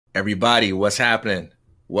Everybody, what's happening?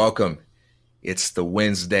 Welcome. It's the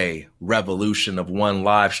Wednesday Revolution of One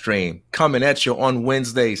live stream coming at you on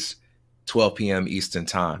Wednesdays, 12 p.m. Eastern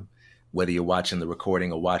Time. Whether you're watching the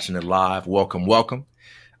recording or watching it live, welcome, welcome.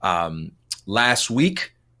 Last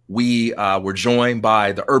week, we were joined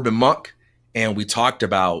by the Urban Monk, and we talked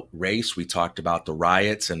about race. We talked about the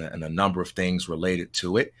riots and a number of things related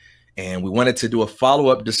to it. And we wanted to do a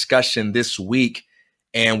follow-up discussion this week,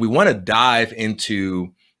 and we want to dive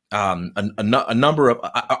into a number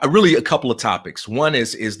of really a couple of topics. One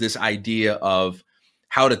is this idea of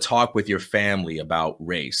how to talk with your family about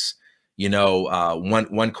race. You know,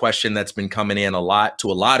 one question that's been coming in a lot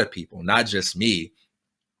to a lot of people, not just me,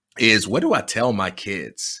 is what do I tell my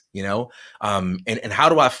kids? You know, and how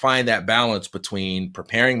do I find that balance between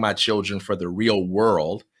preparing my children for the real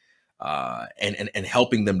world and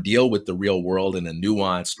helping them deal with the real world in a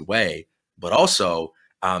nuanced way, but also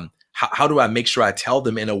how do I make sure I tell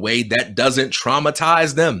them in a way that doesn't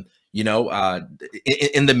traumatize them, you know,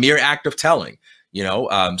 in the mere act of telling, you know?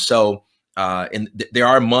 There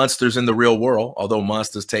are monsters in the real world, although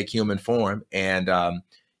monsters take human form. And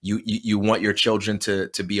you want your children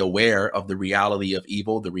to be aware of the reality of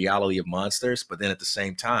evil, the reality of monsters, but then at the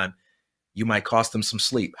same time, you might cost them some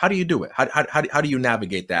sleep. How do you do it? How do you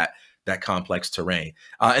navigate that complex terrain?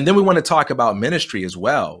 And then we want to talk about ministry as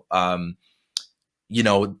well. You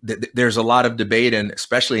know, there's a lot of debate, and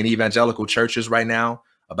especially in evangelical churches right now,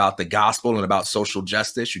 about the gospel and about social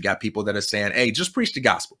justice. You got people that are saying, hey, just preach the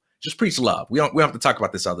gospel, just preach love. We don't have to talk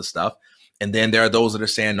about this other stuff. And then there are those that are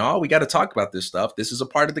saying, no, we got to talk about this stuff. This is a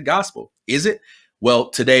part of the gospel. Is it? Well,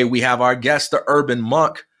 today we have our guest, the Urban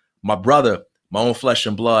Monk, my brother, my own flesh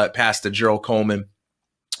and blood, Pastor Gerald Coleman,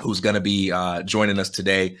 who's going to be joining us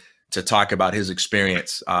today to talk about his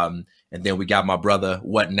experience. And then we got my brother,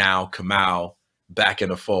 What Now, Kamal, back in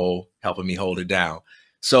the fold, helping me hold it down.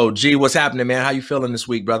 So, G, what's happening, man? How you feeling this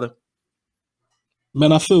week, brother?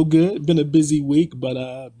 Man, I feel good. Been a busy week,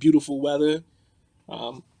 but beautiful weather.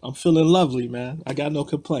 I'm feeling lovely, man. I got no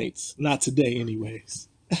complaints. Not today, anyways.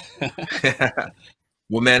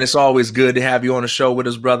 Well, man, it's always good to have you on the show with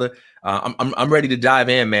us, brother. I'm ready to dive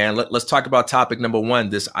in, man. Let's talk about topic number one,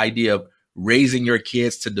 this idea of raising your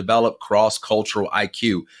kids to develop cross-cultural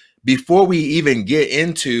IQ. Before we even get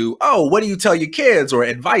into, oh, what do you tell your kids or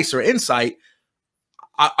advice or insight?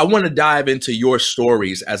 I want to dive into your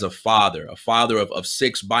stories as a father of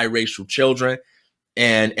six biracial children,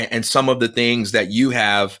 and some of the things that you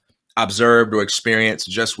have observed or experienced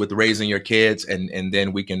just with raising your kids, and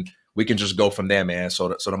then we can just go from there, man. So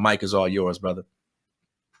the mic is all yours, brother.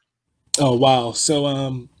 Oh wow.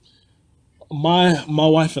 So my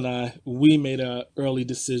wife and I, we made a early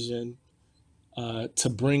decision to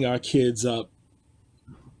bring our kids up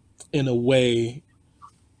in a way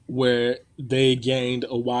where they gained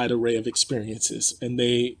a wide array of experiences and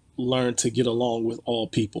they learned to get along with all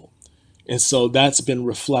people. And so that's been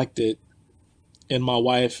reflected in my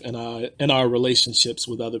wife and I in our relationships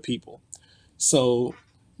with other people. So,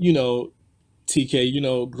 you know,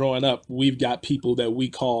 TK, growing up, we've got people that we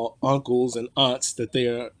call uncles and aunts that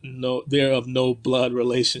they're of no blood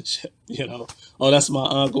relationship. Oh, that's my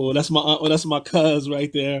uncle, that's my aunt, oh, that's my cuz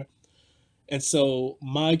right there. And so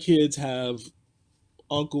my kids have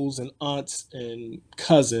uncles and aunts and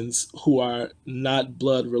cousins who are not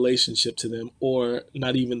blood relationship to them or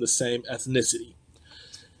not even the same ethnicity.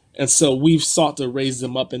 And so we've sought to raise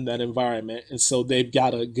them up in that environment. And so they've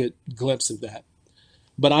got a good glimpse of that.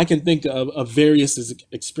 But I can think of various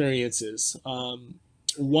experiences.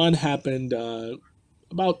 One happened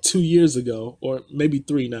about 2 years ago, or maybe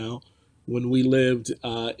three now, when we lived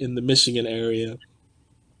in the Michigan area.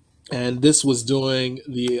 And this was during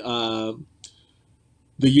the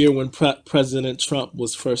year when President Trump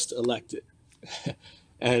was first elected.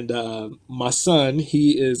 And my son,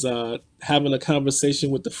 he is having a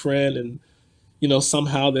conversation with a friend, and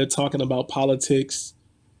somehow they're talking about politics,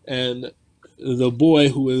 and the boy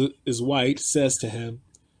who is white says to him,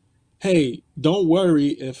 "Hey, don't worry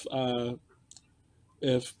if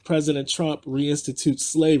President Trump reinstitutes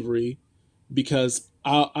slavery, because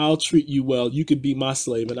I'll treat you well. You could be my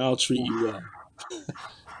slave, and I'll treat you well."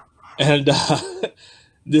 And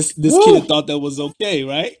this Woo! kid thought that was okay,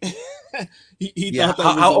 right? He Yeah. thought that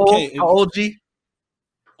How, was how old? okay. How old, G?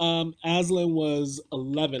 Aslan was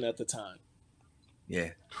 11 at the time.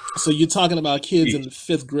 Yeah. So you're talking about kids in Eesh. the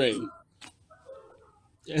fifth grade.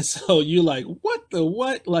 And so you're like, what the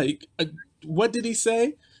what? Like, what did he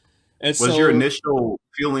say? And Was your so, initial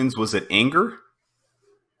feelings, was it anger?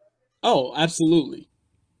 oh, absolutely.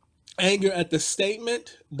 Anger at the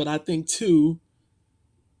statement, but I think too,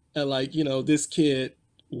 like, this kid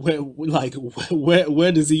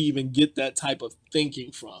where does he even get that type of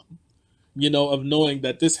thinking from? Of knowing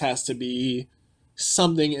that this has to be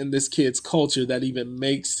something in this kid's culture that even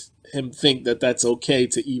makes him think that that's okay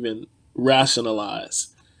to even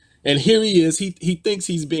rationalize. And here he is. He thinks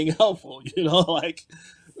he's being helpful. Like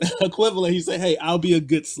equivalent. He said, "Hey, I'll be a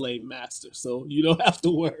good slave master, so you don't have to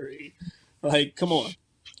worry." Like, come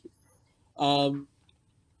on.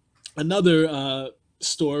 Another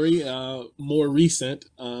story, more recent.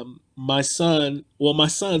 My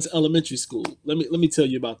son's elementary school. Let me tell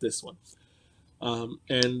you about this one.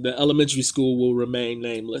 And the elementary school will remain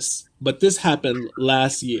nameless. But this happened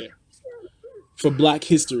last year for Black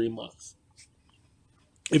History Month.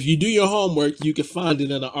 If you do your homework, you can find it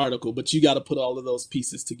in an article, but you got to put all of those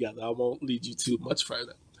pieces together. I won't lead you too much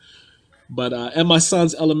further. But at my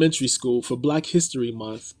son's elementary school for Black History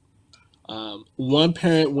Month, one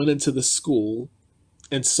parent went into the school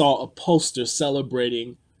and saw a poster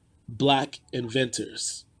celebrating Black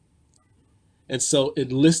inventors. And so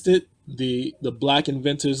it listed the Black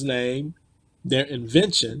inventor's name, their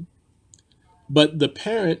invention, but the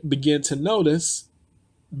parent began to notice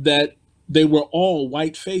that they were all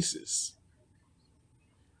white faces.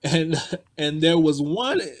 And there was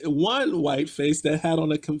one white face that had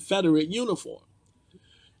on a Confederate uniform.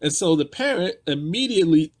 And so the parent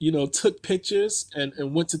immediately, took pictures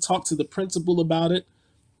and went to talk to the principal about it,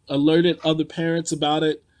 alerted other parents about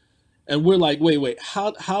it. And we're like, wait,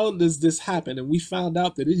 how does this happen? And we found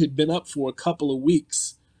out that it had been up for a couple of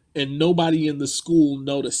weeks and nobody in the school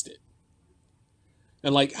noticed it.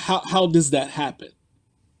 And like, how does that happen?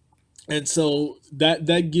 And so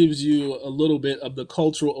that gives you a little bit of the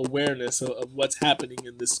cultural awareness of what's happening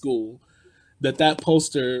in the school. That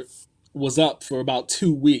poster was up for about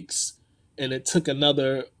 2 weeks, and it took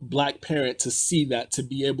another Black parent to see that, to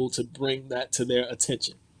be able to bring that to their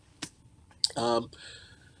attention.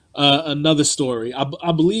 Another story.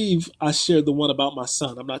 I believe I shared the one about my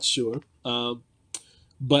son. I'm not sure,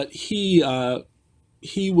 but he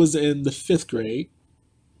was in the 5th grade,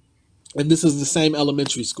 and this is the same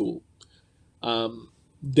elementary school.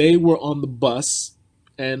 They were on the bus,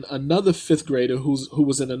 and another 5th grader who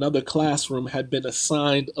was in another classroom had been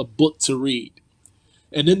assigned a book to read.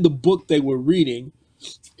 And in the book they were reading,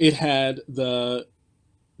 it had the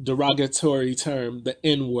derogatory term, the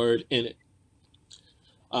N-word, in it.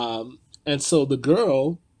 And so the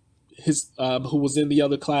girl, who was in the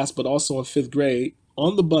other class but also in 5th grade,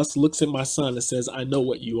 on the bus looks at my son and says, "I know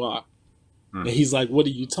what you are." And he's like, "What are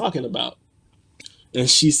you talking about?" And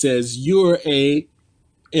she says, "You're a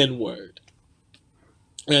N-word."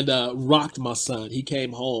 And rocked my son. He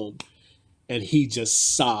came home and he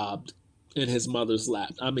just sobbed in his mother's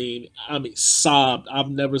lap. I mean, sobbed. I've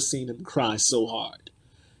never seen him cry so hard.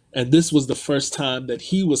 And this was the first time that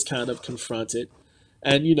he was kind of confronted.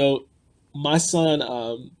 And, my son,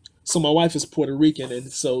 so my wife is Puerto Rican,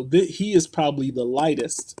 and so he is probably the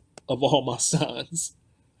lightest of all my sons.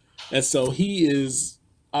 And so he is,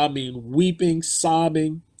 weeping,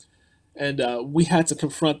 sobbing. And we had to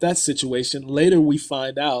confront that situation. Later, we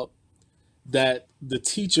find out that the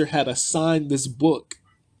teacher had assigned this book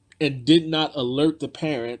and did not alert the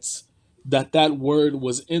parents that word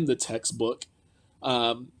was in the textbook.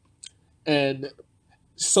 And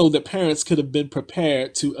so the parents could have been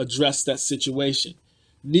prepared to address that situation.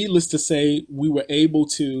 Needless to say, we were able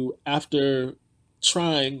to, after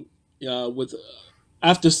trying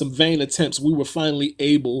after some vain attempts, we were finally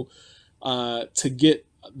able to get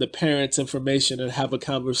the parents' information and have a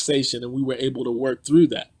conversation, and we were able to work through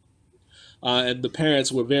that. And the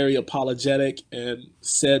parents were very apologetic and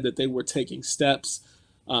said that they were taking steps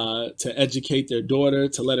to educate their daughter,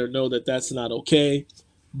 to let her know that that's not okay.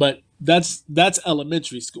 But that's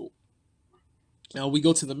elementary school. Now we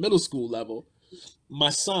go to the middle school level. My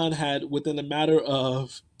son had, within a matter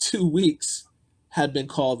of 2 weeks, had been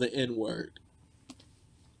called the N-word.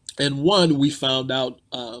 And we found out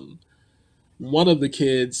one of the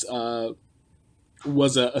kids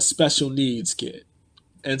was a special needs kid.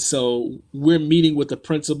 And so we're meeting with the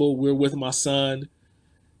principal, we're with my son,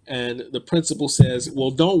 and the principal says,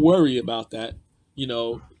 "Well, don't worry about that.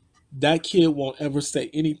 That kid won't ever say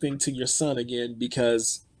anything to your son again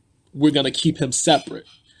because we're going to keep him separate.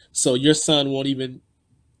 So your son won't even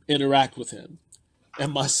interact with him."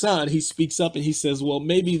 And my son, he speaks up and he says, "Well,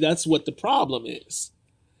 maybe that's what the problem is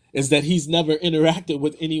that he's never interacted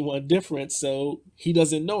with anyone different, so he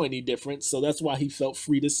doesn't know any different. So that's why he felt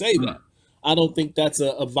free to say that. I don't think that's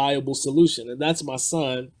a viable solution." And that's my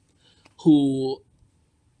son, who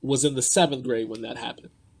was in the 7th grade when that happened.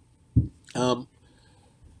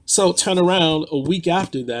 So turn around a week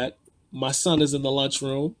after that, my son is in the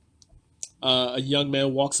lunchroom. a young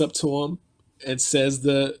man walks up to him and says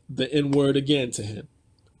the N word again to him.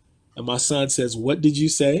 And my son says, "What did you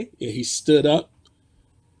say?" And he stood up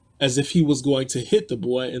as if he was going to hit the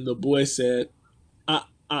boy. And the boy said,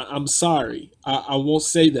 I'm sorry. I won't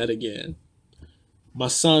say that again. My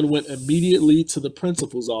son went immediately to the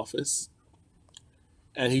principal's office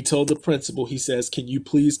and he told the principal, he says, "Can you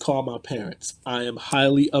please call my parents? I am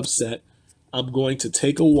highly upset. I'm going to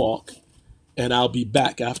take a walk and I'll be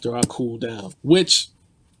back after I cool down." Which,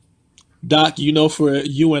 Doc, you know, for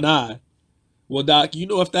you and I, well, Doc, you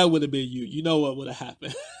know, if that would have been you, you know what would have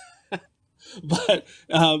happened. But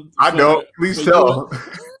I don't. Please tell.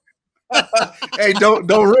 Hey, don't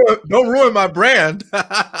ruin my brand.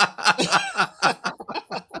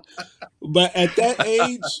 But at that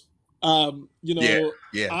age, you know,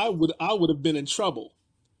 yeah. I would have been in trouble.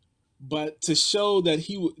 But to show that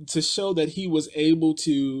he was able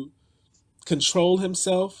to control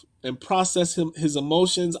himself and process his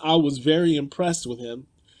emotions, I was very impressed with him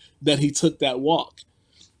that he took that walk.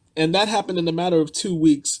 And that happened in a matter of 2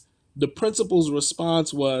 weeks. The principal's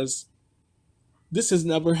response was, "This has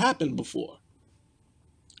never happened before."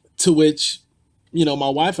 To which, you know, my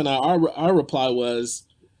wife and our reply was,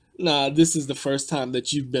 "Nah, this is the first time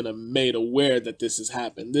that you've been made aware that this has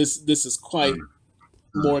happened. This is quite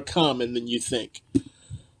more common than you think."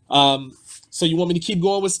 So you want me to keep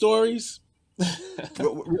going with stories?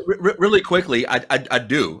 Really quickly, I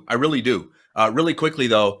do. I really do. Really quickly,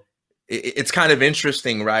 though, it's kind of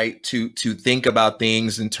interesting, right, to think about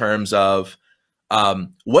things in terms of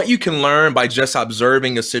what you can learn by just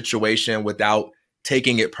observing a situation without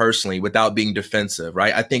taking it personally, without being defensive,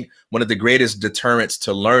 right? I think one of the greatest deterrents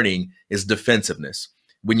to learning is defensiveness.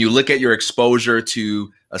 When you look at your exposure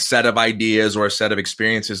to a set of ideas or a set of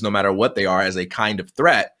experiences, no matter what they are, as a kind of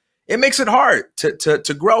threat, it makes it hard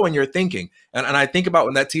to grow in your thinking. And I think about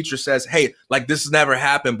when that teacher says, "Hey, like this has never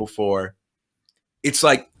happened before." It's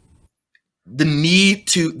like the need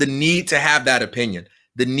to have that opinion,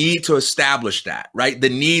 the need to establish that, right? The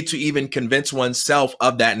need to even convince oneself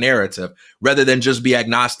of that narrative rather than just be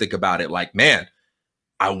agnostic about it. Like, man,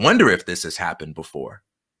 I wonder if this has happened before,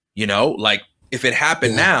 you know, like if it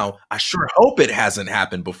happened now, I sure hope it hasn't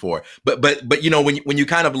happened before. But, you know, when you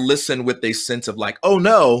kind of listen with a sense of like, oh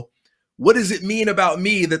no, what does it mean about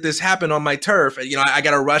me that this happened on my turf? You know, I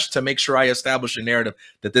got to rush to make sure I establish a narrative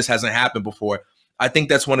that this hasn't happened before. I think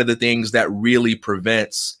that's one of the things that really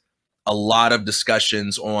prevents a lot of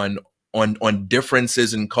discussions on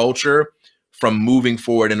differences in culture from moving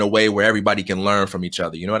forward in a way where everybody can learn from each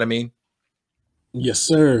other. You know what I mean? Yes,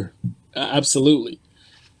 sir. Absolutely.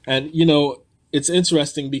 And, you know, it's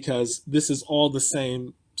interesting because this is all the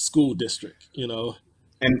same school district, you know,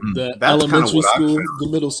 And the that's kind of elementary what I school, found. the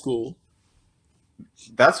middle school.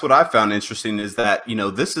 That's what I found interesting is that, you know,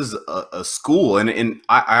 this is a school. And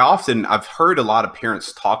I've heard a lot of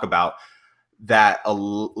parents talk about that a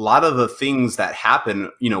lot of the things that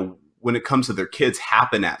happen, you know, when it comes to their kids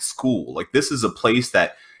happen at school. Like this is a place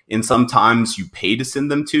that in sometimes you pay to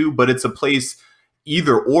send them to, but it's a place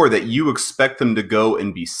either or that you expect them to go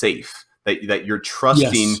and be safe, that you're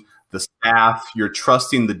trusting the staff, you're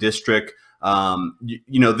trusting the district. You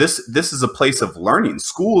know, this is a place of learning.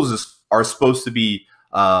 Schools are supposed to be,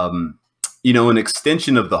 you know, an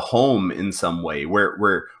extension of the home in some way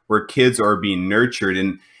where kids are being nurtured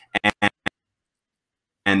and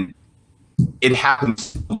it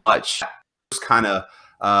happens so much. Just kind of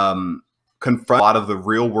confront a lot of the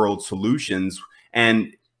real world solutions.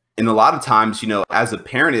 And a lot of times, you know, as a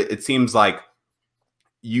parent, it seems like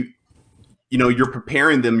you know, you're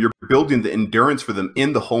preparing them, you're building the endurance for them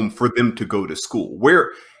in the home for them to go to school.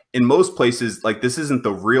 Where in most places, like this isn't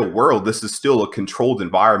the real world. This is still a controlled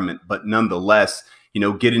environment, but nonetheless, you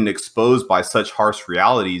know, getting exposed by such harsh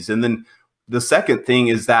realities. And then the second thing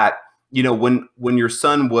is that, you know, when your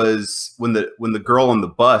son was, when the girl on the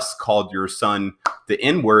bus called your son the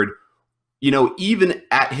N-word, you know, even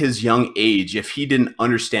at his young age, if he didn't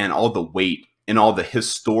understand all the weight and all the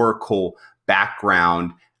historical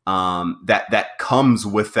background that comes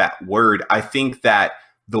with that word, I think that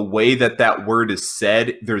the way that word is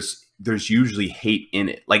said, there's usually hate in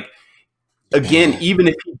it. Like, again, even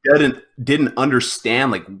if he didn't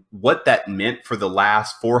understand like what that meant for the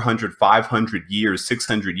last 400, 500 years,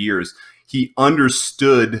 600 years, he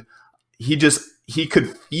understood. He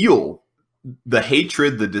could feel the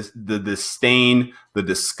hatred, the disdain, the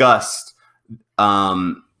disgust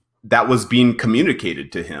that was being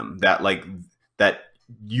communicated to him. That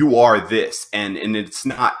you are this, and it's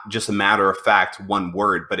not just a matter of fact one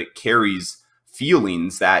word, but it carries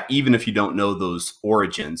feelings that even if you don't know those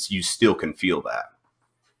origins, you still can feel that.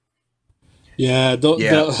 Yeah,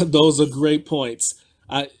 Yeah. those are great points.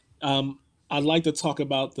 I um I'd like to talk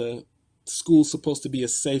about the school's supposed to be a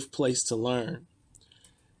safe place to learn,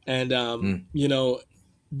 and Mm.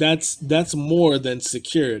 that's more than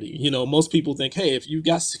security. Most people think, hey, if you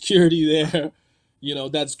got security there,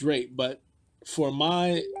 that's great. But for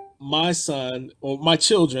my son or my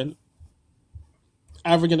children,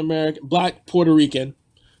 African American, Black, Puerto Rican,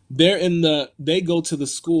 they go to the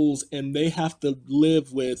schools and they have to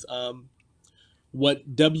live with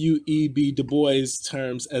what W.E.B. Du Bois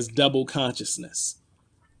terms as double consciousness.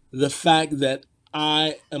 The fact that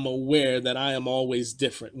I am aware that I am always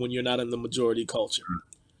different when you're not in the majority culture.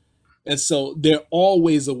 And so they're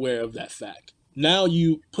always aware of that fact. Now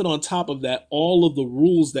you put on top of that all of the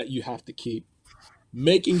rules that you have to keep,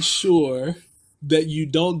 making sure that you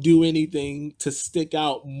don't do anything to stick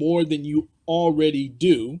out more than you already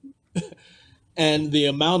do. And the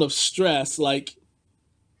amount of stress, like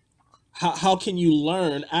how can you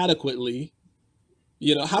learn adequately?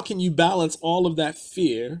 How can you balance all of that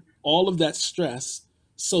fear, all of that stress,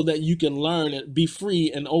 so that you can learn and be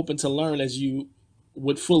free and open to learn as you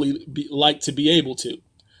would fully like to be able to?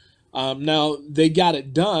 Now, they got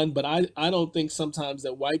it done, but I don't think sometimes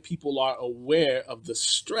that white people are aware of the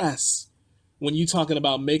stress when you're talking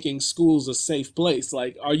about making schools a safe place.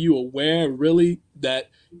 Like, are you aware really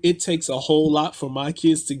that it takes a whole lot for my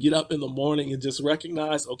kids to get up in the morning and just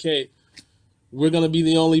recognize, okay, we're going to be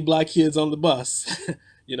the only Black kids on the bus.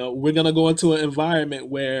 We're going to go into an environment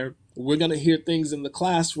where we're going to hear things in the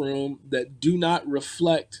classroom that do not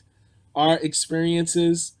reflect our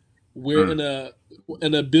experiences. We're Mm.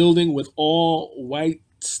 in a building with all white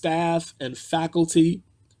staff and faculty.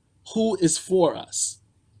 Who is for us?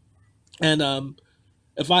 And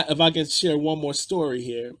if I can share one more story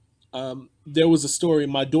here, there was a story.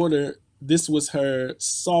 My daughter, this was her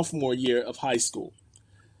sophomore year of high school.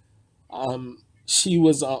 She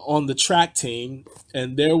was on the track team,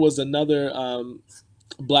 and there was another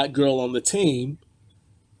Black girl on the team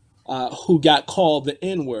who got called the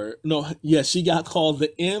N word. No, yeah, she got called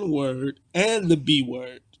the N word and the B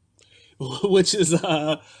word, which is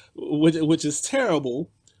which is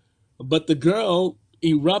terrible. But the girl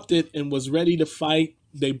erupted and was ready to fight.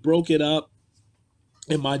 They broke it up,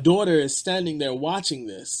 and my daughter is standing there watching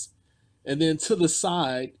this. And then to the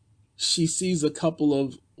side, she sees a couple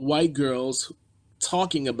of white girls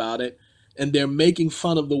talking about it, and they're making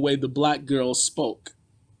fun of the way the Black girl spoke,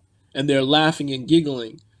 and they're laughing and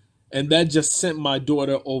giggling. And that just sent my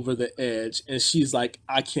daughter over the edge. And she's like,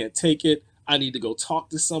 I can't take it. I need to go talk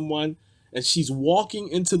to someone. And she's walking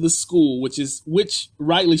into the school, which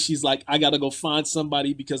rightly she's like, I gotta go find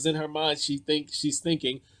somebody, because in her mind she's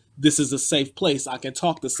thinking this is a safe place. I can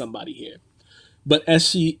talk to somebody here. But as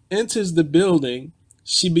she enters the building,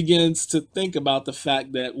 she begins to think about the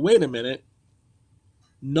fact that, wait a minute,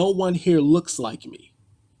 no one here looks like me.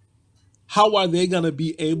 How are they going to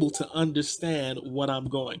be able to understand what I'm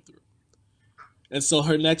going through? And so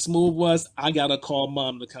her next move was, I got to call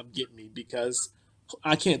mom to come get me, because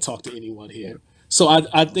I can't talk to anyone here. So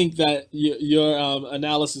I think that your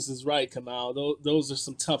analysis is right, Kamal. Those are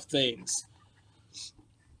some tough things.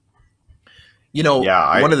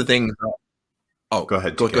 Yeah, one of the things. Oh, go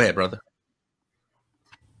ahead. Go ahead, brother.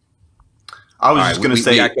 I was just going to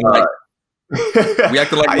say, we acting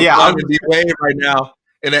like yeah, we're D Wade right now.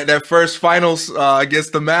 And that first finals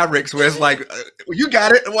against the Mavericks, where it's like, you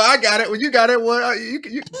got it. Well, I got it. Well, you got it. Well, you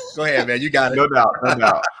go ahead, man. You got it. No doubt, no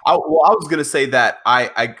doubt. I was going to say that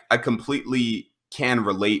I completely can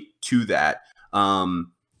relate to that. I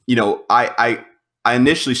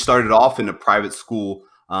initially started off in a private school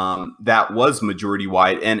that was majority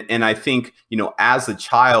white, and I think as a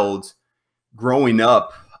child growing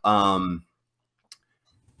up,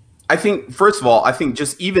 I think first of all, I think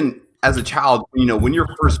just even as a child, when you're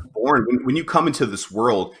first born, when you come into this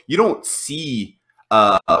world, you don't see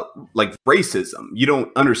like racism. You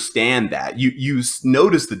don't understand that. You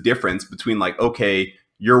notice the difference between, like, okay,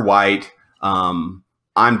 you're white, I'm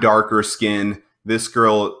darker skin. This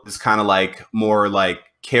girl is kind of like more like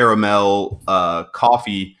caramel,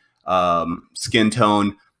 coffee skin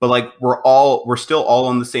tone, but like we're still all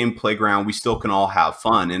on the same playground. We still can all have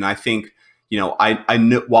fun. And I think, I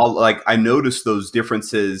know, while like I noticed those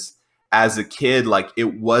differences as a kid, like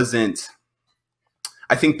it wasn't,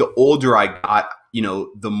 I think the older I got,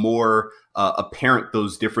 the more apparent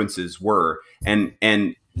those differences were. And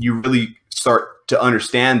you really start to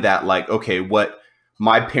understand that, like, okay, what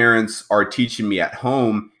my parents are teaching me at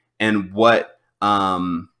home and what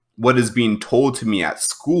is being told to me at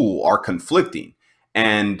school are conflicting.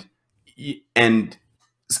 And a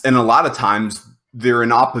lot of times they're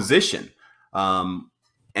in opposition.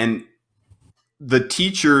 And the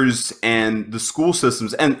teachers and the school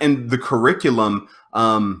systems and the curriculum,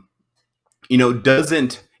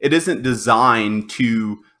 isn't designed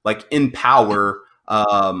to like empower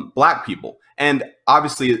Black people. And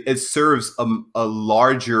obviously it serves a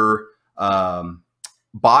larger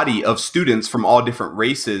body of students from all different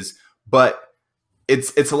races, but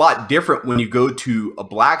it's a lot different when you go to a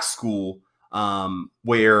Black school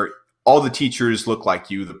where all the teachers look like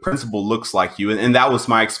you, the principal looks like you, and that was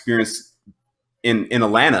my experience in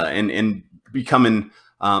Atlanta and becoming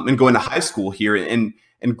and going to high school here and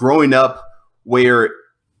growing up, where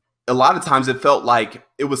a lot of times it felt like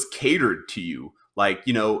it was catered to you. Like,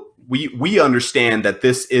 you know, we understand that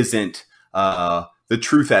this isn't the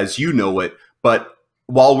truth as you know it, but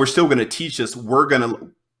while we're still going to teach us, we're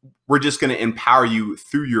just going to empower you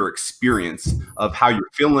through your experience of how you're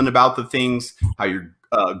feeling about the things, how you're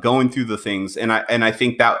going through the things. And I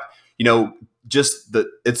think that, you know,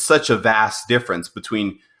 it's such a vast difference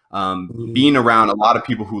between being around a lot of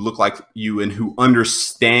people who look like you and who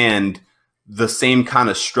understand the same kind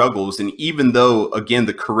of struggles. And even though, again,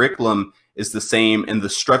 the curriculum is the same and the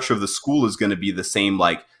structure of the school is going to be the same,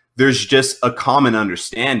 like there's just a common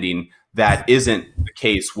understanding that isn't the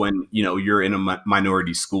case when, you know, you're in a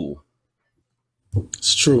minority school.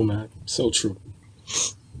 It's true, man. So true.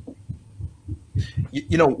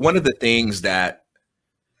 You know, one of the things that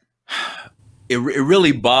it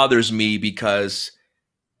really bothers me, because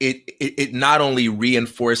it not only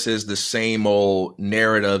reinforces the same old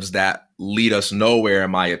narratives that lead us nowhere,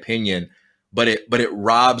 in my opinion, but it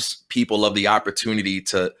robs people of the opportunity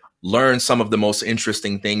to learn some of the most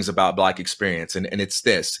interesting things about Black experience. And it's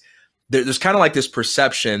this. There's kind of like this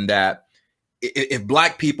perception that if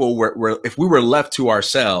Black people if we were left to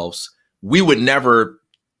ourselves, we would never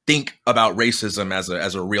think about racism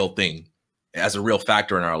as a real thing, as a real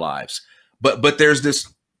factor in our lives. But there's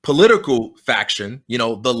this political faction, you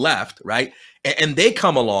know, the left, right? And they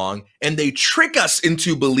come along and they trick us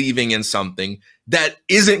into believing in something that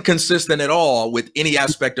isn't consistent at all with any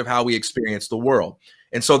aspect of how we experience the world.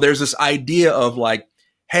 And so there's this idea of like,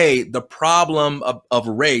 hey, the problem of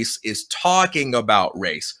race is talking about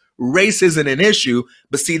race. Race isn't an issue,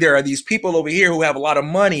 but see, there are these people over here who have a lot of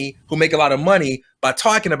money, who make a lot of money by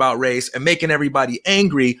talking about race and making everybody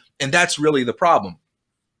angry. And that's really the problem.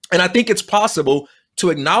 And I think it's possible to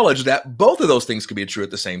acknowledge that both of those things can be true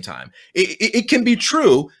at the same time. It can be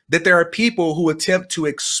true that there are people who attempt to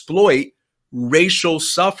exploit racial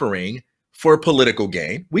suffering for political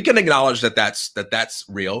gain. We can acknowledge that that's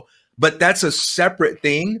real, but that's a separate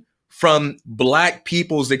thing from Black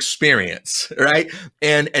people's experience, right?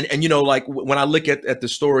 And you know, like when I look at the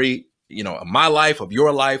story, you know, of my life, of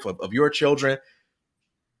your children,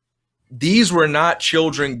 these were not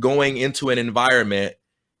children going into an environment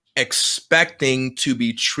expecting to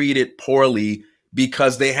be treated poorly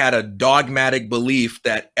because they had a dogmatic belief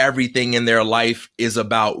that everything in their life is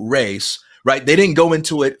about race, right? They didn't go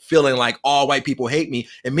into it feeling like all white people hate me.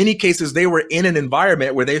 In many cases, they were in an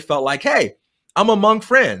environment where they felt like, hey, I'm among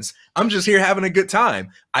friends. I'm just here having a good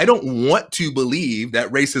time. I don't want to believe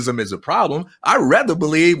that racism is a problem. I'd rather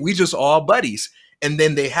believe we just all buddies. And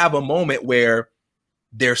then they have a moment where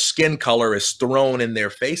their skin color is thrown in their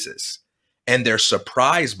faces. And they're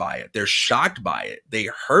surprised by it. They're shocked by it. They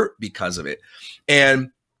hurt because of it. And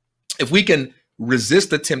if we can resist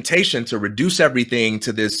the temptation to reduce everything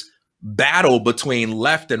to this battle between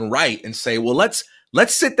left and right and say, well, let's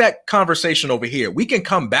sit that conversation over here. We can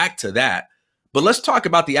come back to that, but let's talk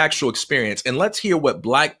about the actual experience and let's hear what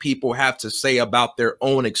Black people have to say about their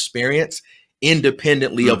own experience,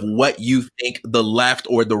 independently of what you think the left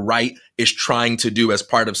or the right is trying to do as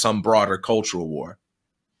part of some broader cultural war.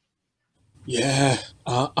 Yeah,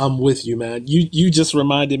 I'm with you, man. You just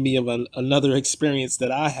reminded me of another experience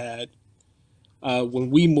that I had when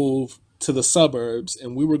we moved to the suburbs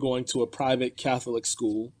and we were going to a private Catholic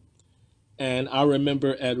school. And I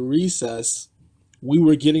remember at recess, we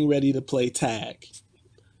were getting ready to play tag.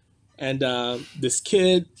 And this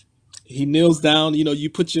kid, he kneels down, you know, you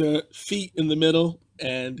put your feet in the middle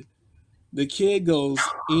and the kid goes,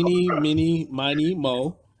 eeny, meeny, miny,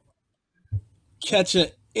 mo, catch an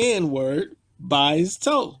N-word by his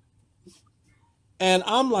toe. And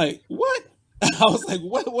I'm like, what? I was like,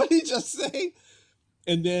 what did he just say?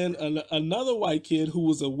 And then another white kid who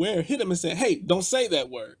was aware hit him and said, hey, don't say that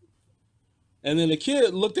word. And then the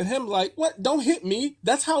kid looked at him like, what? Don't hit me.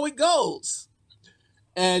 That's how it goes.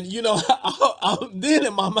 And, you know, then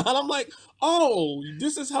in my mind, I'm like, oh,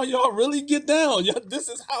 this is how y'all really get down. Yeah, this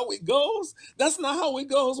is how it goes. That's not how it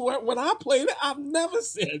goes. When I played it, I've never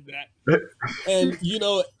said that. And, you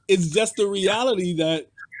know, it's just the reality that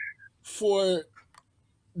for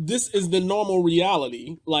this is the normal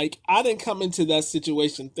reality. Like, I didn't come into that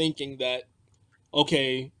situation thinking that,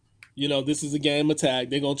 okay, this is a game of tag.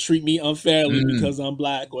 They're going to treat me unfairly Mm, because I'm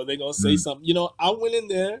black, or they're going to say mm. something. I went in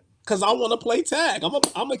there because I want to play tag.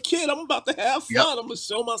 I'm a kid. I'm about to have Yep. fun. I'm going to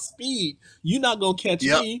show my speed. You're not going to catch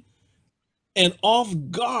Yep. me. And off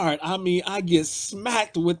guard, I get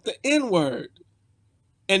smacked with the N-word.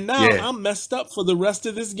 And now Yeah. I'm messed up for the rest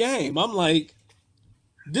of this game. I'm like,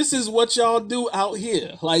 this is what y'all do out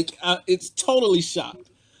here. Like, it's totally shocked.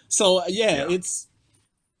 So yeah, Yeah.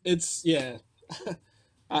 it's yeah.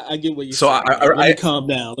 I get what you're So saying. Like, let me calm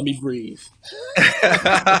down. Let me breathe.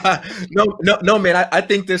 no, man. I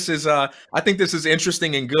think this is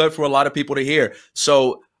interesting and good for a lot of people to hear.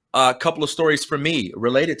 So a couple of stories for me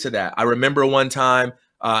related to that. I remember one time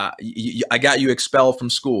I got you expelled from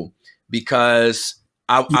school because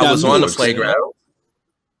I was on the playground.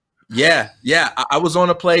 Yeah. I was on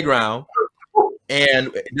a playground,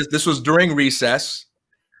 and this was during recess,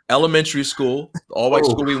 elementary school, all white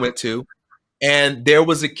school we went to, and there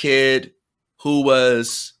was a kid who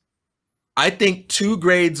was, I think, 2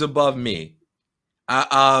 grades above me.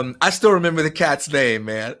 I still remember the cat's name,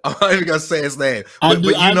 man. I'm not even gonna say his name, but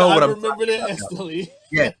you know what I'm remember that instantly.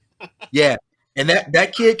 Yeah. And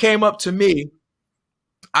that kid came up to me.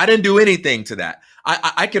 I didn't do anything to that.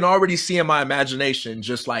 I can already see in my imagination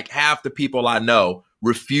just like half the people I know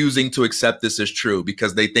refusing to accept this as true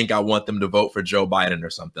because they think I want them to vote for Joe Biden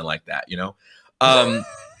or something like that,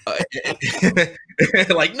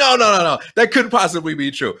 like, no, that couldn't possibly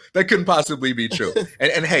be true.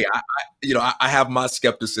 And hey, I have my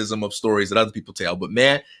skepticism of stories that other people tell, but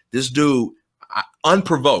man, this dude,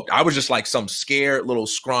 unprovoked, I was just like some scared little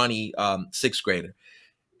scrawny 6th grader.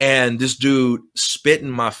 And this dude spit in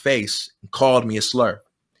my face and called me a slur.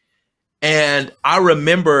 And I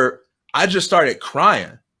remember I just started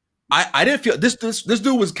crying. I didn't feel this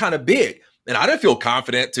dude was kind of big, and I didn't feel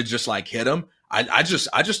confident to just like hit him. I just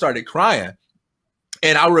started crying.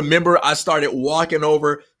 And I remember I started walking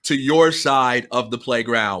over to your side of the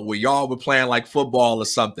playground where y'all were playing like football or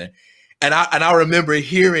something. And I remember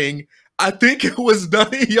hearing, I think it was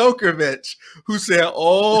Dunny Jokovic who said,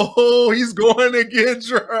 "Oh, he's going to get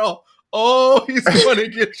Gerald. Oh, he's going to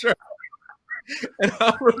get Gerald." And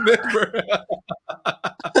I remember,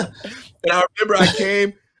 I came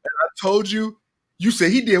and I told you, you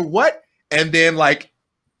said he did what? And then like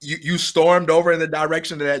you stormed over in the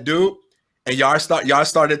direction of that dude, and y'all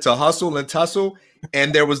started to hustle and tussle.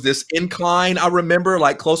 And there was this incline, I remember,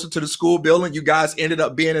 like closer to the school building. You guys ended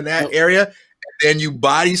up being in that area. Then you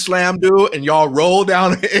body slam dude, and y'all roll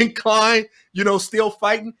down the incline, still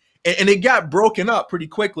fighting. And it got broken up pretty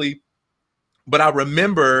quickly. But I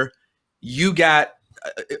remember you got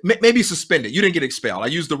maybe suspended. You didn't get expelled. I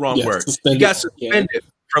used the wrong word. Suspended. You got suspended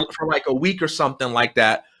for like a week or something like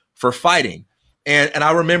that for fighting. And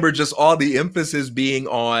I remember just all the emphasis being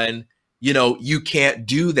on, you can't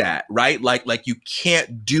do that, right? Like you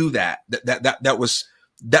can't do that. That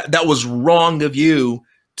was wrong of you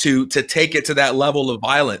to take it to that level of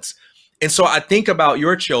violence. And so I think about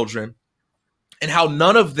your children and how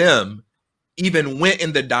none of them even went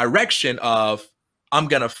in the direction of, I'm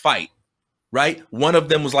going to fight, right? One of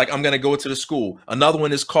them was like, I'm going to go to the school. Another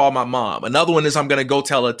one is call my mom. Another one is I'm going to go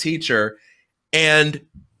tell a teacher. And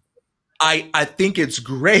I think it's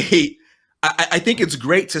great. I think it's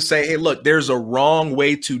great to say, hey, look, there's a wrong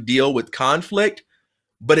way to deal with conflict,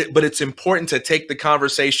 but it's important to take the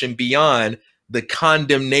conversation beyond the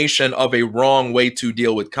condemnation of a wrong way to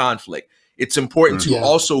deal with conflict. It's important to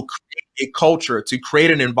also create a culture, to create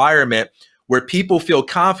an environment where people feel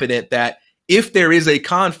confident that if there is a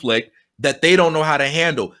conflict that they don't know how to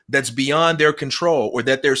handle, that's beyond their control, or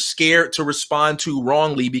that they're scared to respond to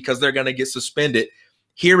wrongly because they're going to get suspended,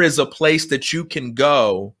 here is a place that you can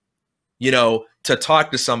go, to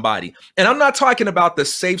talk to somebody. And I'm not talking about the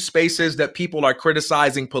safe spaces that people are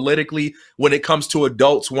criticizing politically when it comes to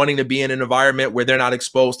adults wanting to be in an environment where they're not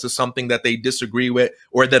exposed to something that they disagree with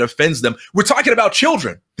or that offends them. We're talking about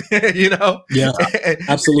children, Yeah,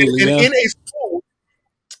 absolutely. And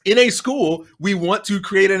in a school, we want to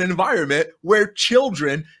create an environment where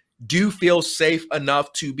children do feel safe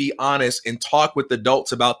enough to be honest and talk with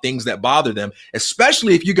adults about things that bother them,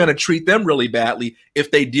 especially if you're going to treat them really badly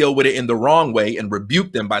if they deal with it in the wrong way and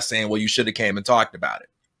rebuke them by saying, well, you should have came and talked about it,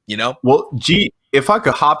 Well, G, if I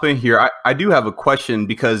could hop in here, I do have a question,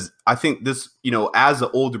 because I think this, as an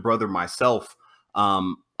older brother myself,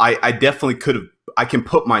 I definitely I can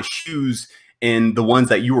put my shoes in the ones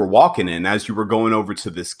that you were walking in as you were going over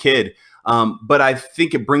to this kid. But I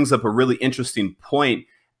think it brings up a really interesting point.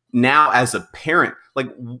 Now, as a parent, like,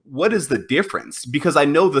 what is the difference? Because I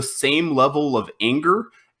know the same level of anger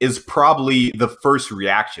is probably the first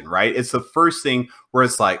reaction, right? It's the first thing where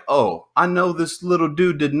it's like, oh, I know this little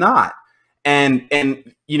dude did not. And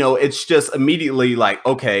it's just immediately like,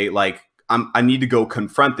 okay, like I need to go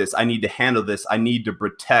confront this. I need to handle this. I need to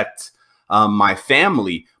protect my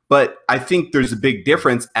family. But I think there's a big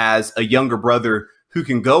difference as a younger brother who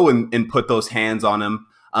can go and put those hands on him.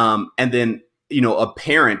 And then, a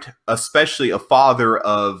parent, especially a father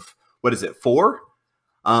of, what is it, 4?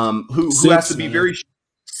 Who has to be very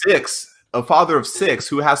 6, a father of 6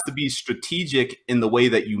 who has to be strategic in the way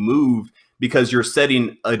that you move, because you're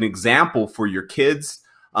setting an example for your kids.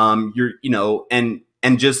 And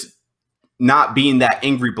just not being that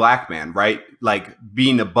angry black man, right? Like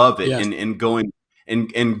being above it. Yes. and going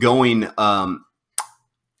and going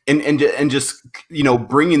and just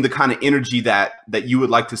bringing the kind of energy that you would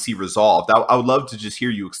like to see resolved. I would love to just hear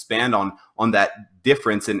you expand on that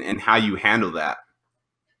difference and how you handle that.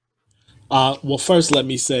 Well, first, let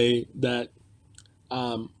me say that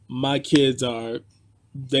my kids are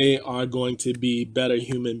going to be better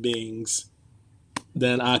human beings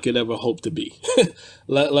than I could ever hope to be.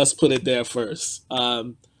 Let's put it there first.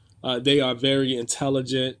 They are very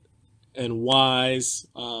intelligent and wise,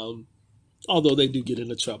 although they do get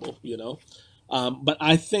into trouble, But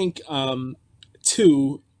I think,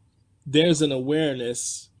 too, there's an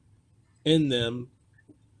awareness in them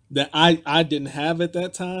that I didn't have at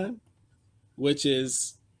that time, which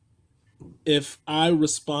is, if I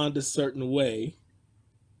respond a certain way,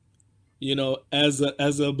 as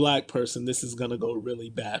a black person, this is gonna go really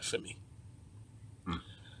bad for me.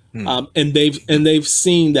 And they've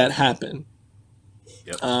seen that happen.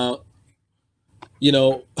 Yep.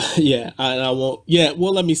 Yeah, I won't. Yeah,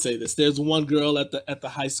 well, let me say this: there's one girl at the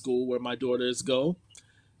high school where my daughters go,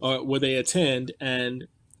 or where they attend, and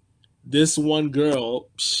this one girl,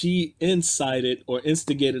 she incited or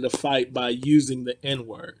instigated a fight by using the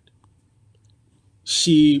N-word.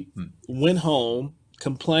 She went home,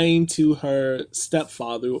 complained to her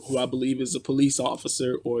stepfather, who I believe is a police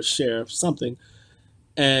officer or sheriff, something,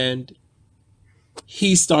 and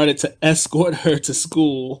he started to escort her to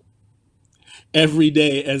school every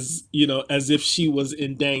day, as if she was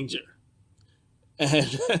in danger,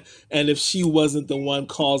 and if she wasn't the one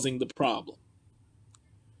causing the problem.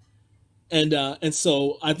 And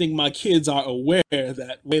so I think my kids are aware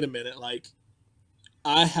that, wait a minute, like,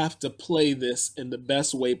 I have to play this in the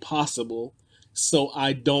best way possible so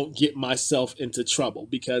I don't get myself into trouble,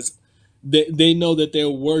 because they know that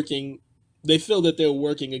they feel that they're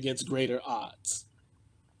working against greater odds.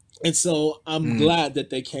 And so I'm glad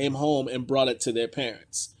that they came home and brought it to their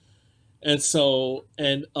parents. And so,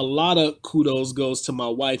 and a lot of kudos goes to my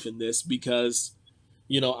wife in this, because,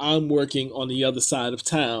 I'm working on the other side of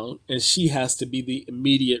town and she has to be the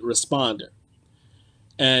immediate responder.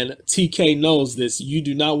 And TK knows this. You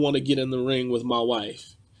do not want to get in the ring with my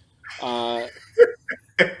wife.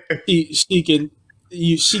 She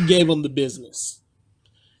gave them the business.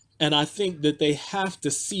 And I think that they have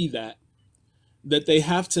to see that they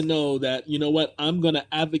have to know that, you know what, I'm going to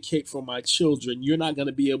advocate for my children. You're not going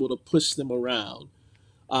to be able to push them around.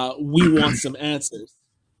 We want some answers.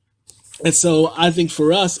 And so I think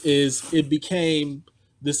for us it became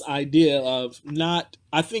this idea of not,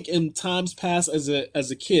 I think in times past as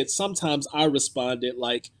a kid, sometimes I responded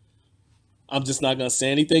like, I'm just not going to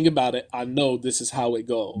say anything about it. I know this is how it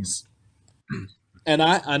goes. And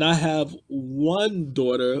I have one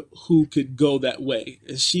daughter who could go that way.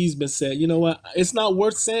 And she's been saying, you know what, it's not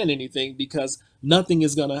worth saying anything because nothing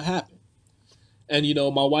is going to happen. And,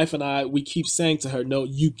 my wife and I, we keep saying to her, no,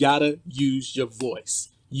 you got to use your voice.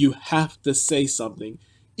 You have to say something.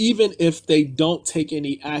 Even if they don't take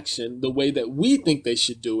any action the way that we think they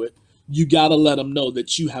should do it, you got to let them know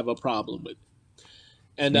that you have a problem with it.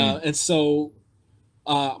 And so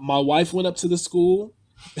my wife went up to the school,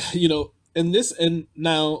 and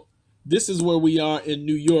now this is where we are in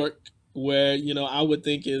New York, where, I would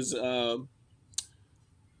think is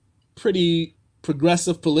pretty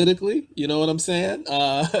progressive politically, you know what I'm saying?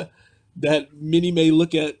 That many may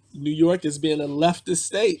look at New York as being a leftist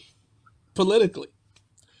state politically,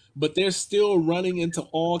 but they're still running into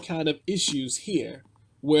all kind of issues here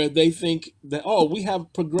where they think that, oh,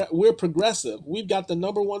 we're progressive. We've got the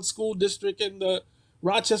 #1 school district in the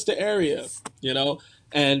Rochester area,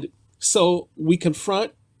 and so we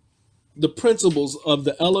confront the principals of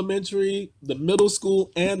the elementary, the middle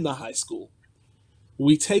school, and the high school.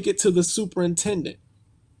 We take it to the superintendent.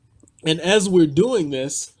 And as we're doing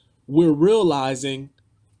this, we're realizing,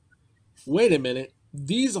 wait a minute,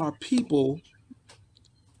 these are people.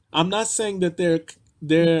 I'm not saying that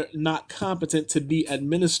they're not competent to be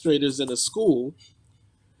administrators in a school,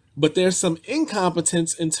 but there's some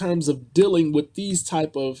incompetence in terms of dealing with these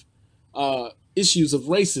type of issues of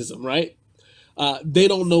racism, right? They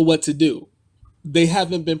don't know what to do. They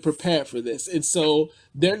haven't been prepared for this, and so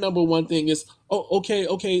their number one thing is, oh, okay,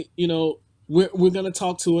 we're gonna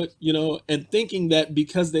talk to it, and thinking that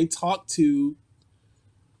because they talk to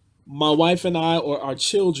my wife and I or our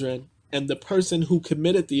children and the person who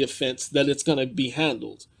committed the offense, that it's gonna be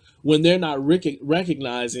handled, when they're not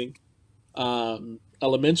recognizing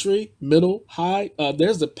elementary, middle, high.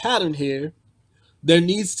 There's a pattern here. There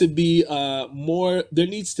needs to be more. There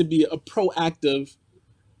needs to be a proactive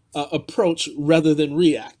approach rather than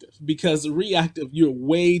reactive, because reactive, you're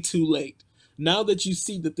way too late. Now that you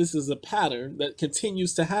see that this is a pattern that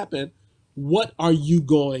continues to happen, what are you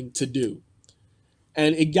going to do?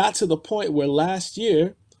 And it got to the point where last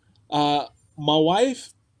year, my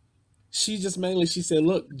wife, she said,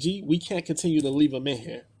 look, G, we can't continue to leave them in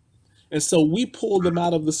here. And so we pulled them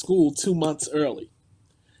out of the school 2 months early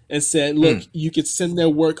and said, look, you could send their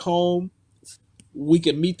work home. We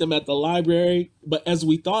could meet them at the library. But as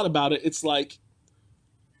we thought about it, it's like,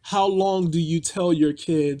 how long do you tell your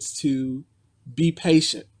kids to be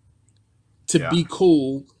patient, to be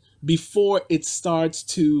cool, before it starts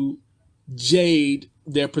to jade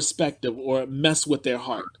their perspective or mess with their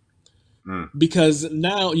heart? Because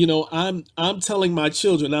now, I'm telling my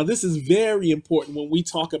children, now this is very important when we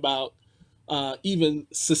talk about even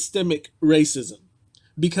systemic racism,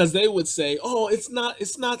 because they would say, oh, it's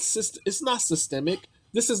not systemic.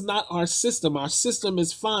 This is not our system. Our system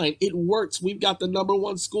is fine. It works. We've got the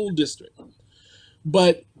 #1 school district.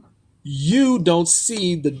 But you don't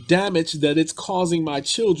see the damage that it's causing my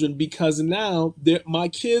children, because now my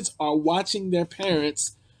kids are watching their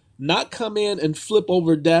parents not come in and flip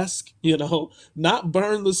over desk, not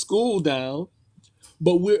burn the school down,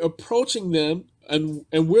 but we're approaching them and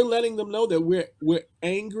we're letting them know that we're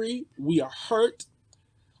angry, we are hurt,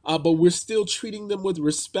 but we're still treating them with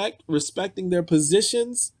respect, respecting their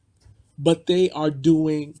positions, but they are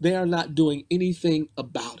not doing anything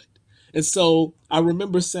about it. And so I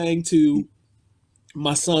remember saying to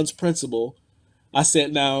my son's principal, I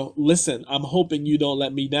said, now listen, I'm hoping you don't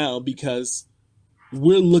let me down, because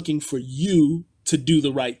we're looking for you to do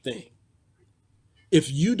the right thing. If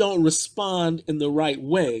you don't respond in the right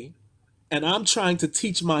way, and I'm trying to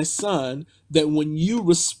teach my son that when you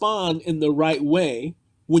respond in the right way,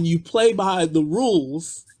 when you play by the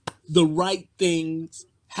rules, the right things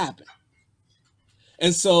happen.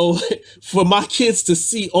 And so for my kids to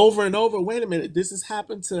see over and over, wait a minute, this has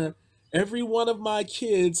happened to every one of my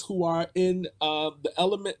kids who are in the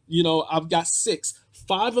element, I've got 6.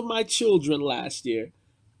 5 of my children last year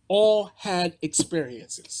all had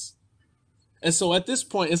experiences. And so at this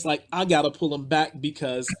point, it's like, I got to pull them back,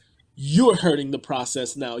 because you're hurting the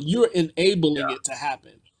process now. You're enabling it to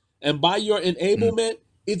happen. And by your enablement,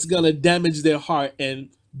 it's going to damage their heart. And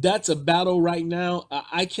that's a battle right now.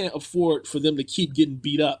 I can't afford for them to keep getting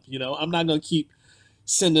beat up. I'm not going to keep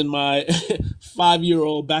sending my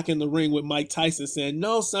 5-year-old back in the ring with Mike Tyson saying,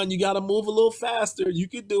 no, son, you got to move a little faster. You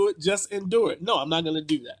can do it. Just endure it. No, I'm not going to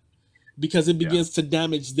do that, because it begins to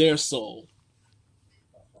damage their soul.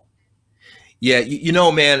 Yeah,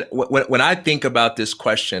 man, when I think about this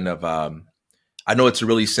question of, I know it's a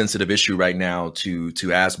really sensitive issue right now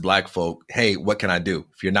to ask Black folk, hey, what can I do?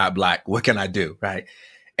 If you're not Black, what can I do? Right.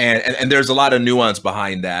 And there's a lot of nuance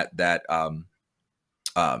behind that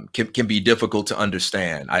can be difficult to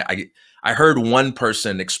understand. I heard one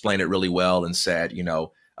person explain it really well and said,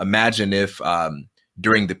 imagine if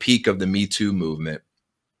during the peak of the Me Too movement,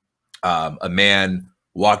 a man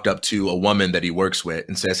walked up to a woman that he works with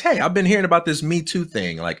and says, hey, I've been hearing about this Me Too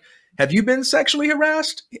thing. Like, have you been sexually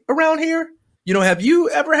harassed around here? Have you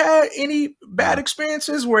ever had any bad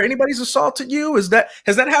experiences where anybody's assaulted you? Has that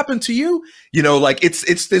happened to you? Like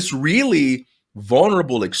it's this really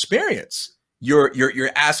vulnerable experience.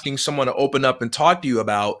 You're asking someone to open up and talk to you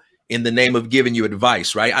about in the name of giving you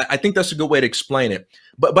advice, right? I think that's a good way to explain it.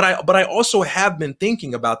 But I also have been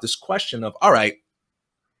thinking about this question of, all right,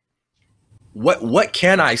 what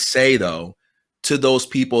can I say though to those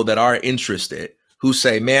people that are interested, who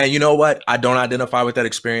say, man, you know what? I don't identify with that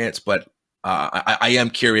experience, but I am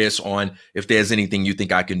curious on if there's anything you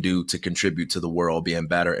think I can do to contribute to the world being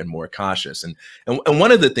better and more conscious. And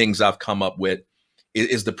one of the things I've come up with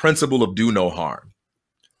is the principle of do no harm,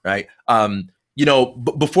 right?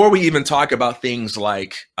 Before we even talk about things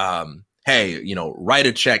like, hey, write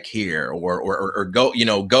a check here or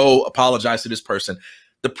go apologize to this person.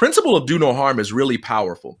 The principle of do no harm is really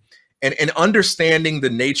powerful. And understanding the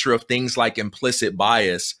nature of things like implicit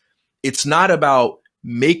bias, it's not about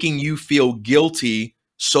making you feel guilty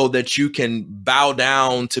so that you can bow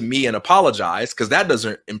down to me and apologize, because that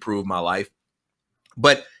doesn't improve my life.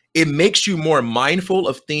 But it makes you more mindful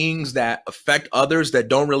of things that affect others that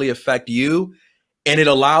don't really affect you. And it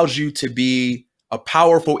allows you to be a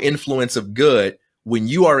powerful influence of good when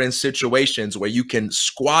you are in situations where you can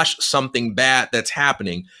squash something bad that's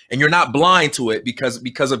happening, and you're not blind to it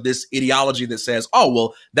because of this ideology that says, oh,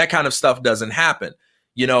 well, that kind of stuff doesn't happen.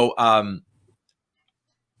 You know,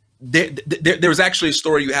 there's actually a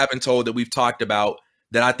story you haven't told that we've talked about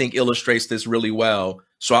that I think illustrates this really well.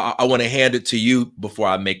 So I want to hand it to you before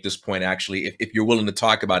I make this point, actually, if you're willing to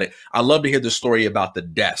talk about it. I'd love to hear the story about the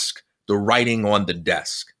desk, the writing on the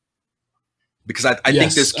desk, because I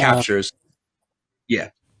think this captures.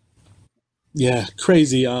 Yeah,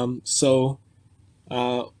 crazy. So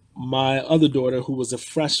my other daughter, who was a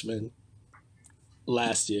freshman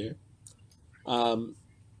last year,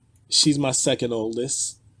 she's my second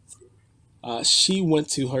oldest. She went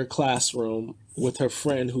to her classroom with her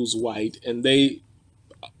friend who's white, and they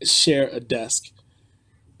share a desk.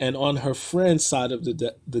 And on her friend's side of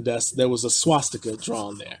the desk, there was a swastika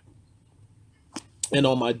drawn there. And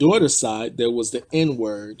on my daughter's side, there was the N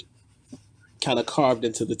word kind of carved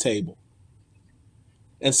into the table.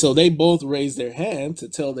 And so they both raised their hand to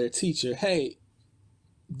tell their teacher, hey,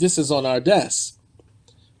 this is on our desk.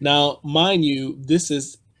 Now, mind you, this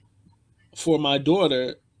is for my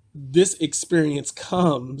daughter, this experience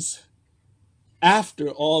comes after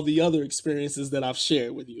all the other experiences that I've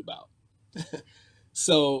shared with you about.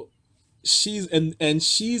 So she's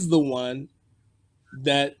the one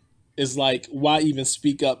that is like, why even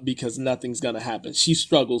speak up, because nothing's gonna happen. She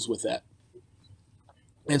struggles with that.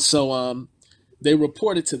 And so they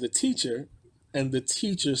report it to the teacher, and the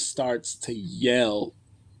teacher starts to yell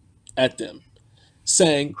at them,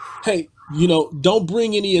 saying, hey, don't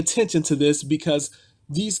bring any attention to this, because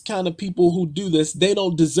these kind of people who do this, they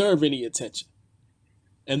don't deserve any attention.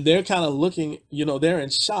 And they're kind of looking, they're in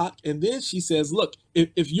shock. And then she says, look,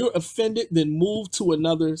 if you're offended, then move to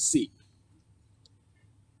another seat.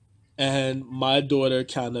 And my daughter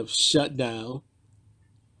kind of shut down.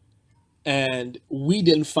 And we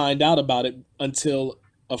didn't find out about it until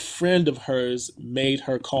a friend of hers made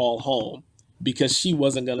her call home, because she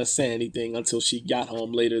wasn't going to say anything until she got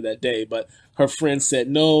home later that day. But her friend said,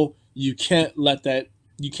 no, you can't let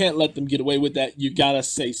them get away with that. You got to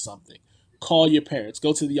say something. Call your parents,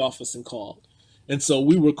 go to the office and call. And so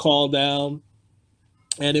we were called down,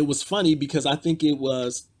 and it was funny because I think it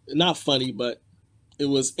was not funny, but it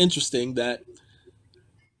was interesting that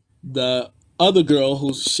the other girl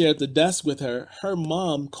who shared the desk with her, her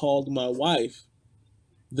mom called my wife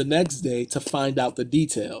the next day to find out the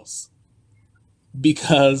details,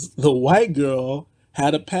 because the white girl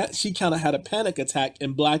she kind of had a panic attack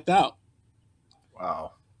and blacked out.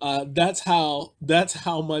 Wow. That's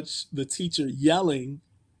how much the teacher yelling,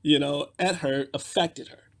 at her affected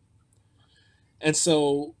her. And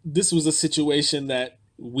so this was a situation that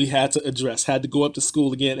we had to address, had to go up to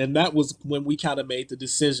school again. And that was when we kind of made the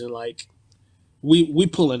decision, like, we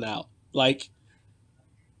pulling out. Like,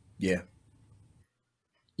 yeah,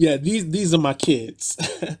 these are my kids.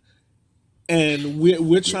 And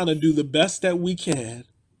we're trying to do the best that we can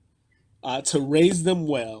to raise them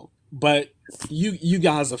well. But you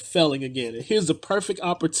guys are failing again. And here's a perfect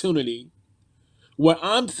opportunity where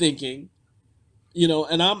I'm thinking,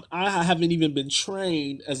 and I haven't even been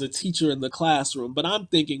trained as a teacher in the classroom, but I'm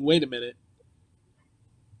thinking, wait a minute.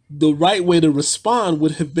 The right way to respond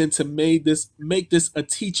would have been to make this a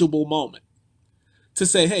teachable moment. To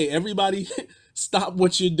say, hey, everybody, stop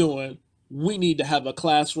what you're doing. We need to have a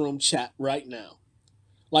classroom chat right now.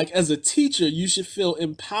 Like, as a teacher, you should feel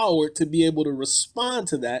empowered to be able to respond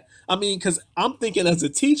to that. I mean, because I'm thinking, as a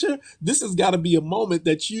teacher, this has got to be a moment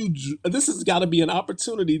that this has got to be an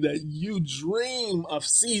opportunity that you dream of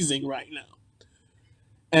seizing right now.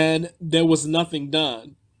 And there was nothing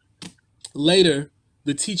done. Later,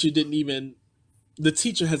 the teacher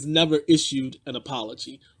has never issued an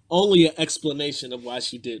apology, only an explanation of why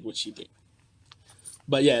she did what she did.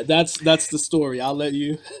 But yeah, that's the story. I'll let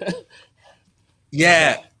you.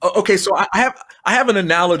 Yeah. Okay. So I have an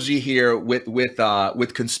analogy here with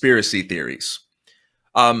conspiracy theories.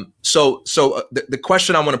 So the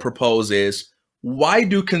question I want to propose is, why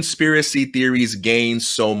do conspiracy theories gain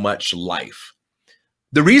so much life?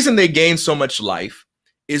 The reason they gain so much life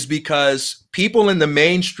is because people in the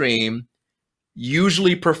mainstream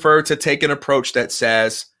usually prefer to take an approach that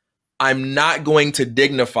says, I'm not going to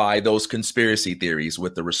dignify those conspiracy theories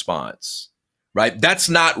with the response. Right? That's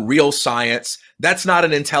not real science. That's not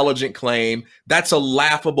an intelligent claim. That's a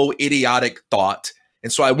laughable, idiotic thought.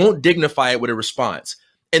 And so I won't dignify it with a response.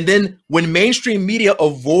 And then when mainstream media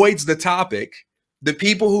avoids the topic, the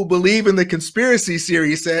people who believe in the conspiracy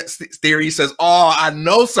theory says, oh, I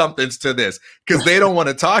know something's to this, because they don't want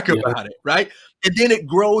to talk about it, right? And then it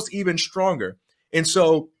grows even stronger. And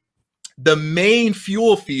so the main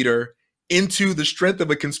fuel feeder into the strength of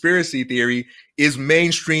a conspiracy theory is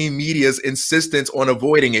mainstream media's insistence on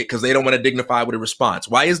avoiding it because they don't want to dignify with a response.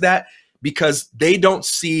 Why is that? Because they don't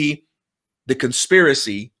see the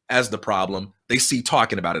conspiracy as the problem. They see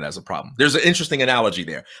talking about it as a problem. There's an interesting analogy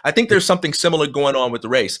there. I think there's something similar going on with the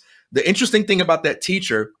race. The interesting thing about that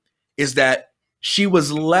teacher is that she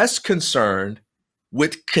was less concerned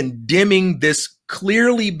with condemning this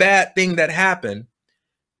clearly bad thing that happened,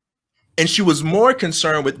 and she was more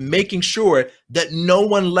concerned with making sure that no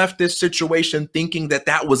one left this situation thinking that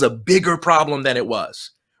that was a bigger problem than it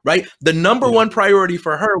was, right? The number one priority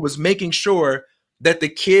for her was making sure that the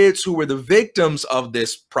kids who were the victims of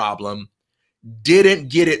this problem didn't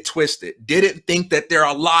get it twisted, didn't think that there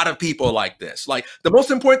are a lot of people like this. Like, the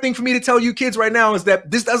most important thing for me to tell you kids right now is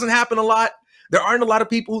that this doesn't happen a lot. There aren't a lot of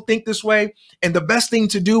people who think this way. And the best thing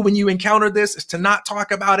to do when you encounter this is to not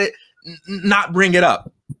talk about it, not bring it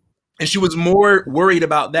up. And she was more worried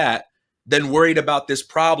about that than worried about this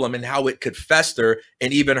problem and how it could fester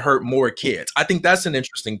and even hurt more kids. I think that's an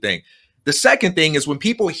interesting thing. The second thing is when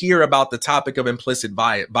people hear about the topic of implicit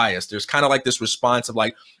bias, there's kind of like this response of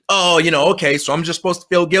like, oh, okay, so I'm just supposed to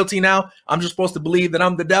feel guilty now. I'm just supposed to believe that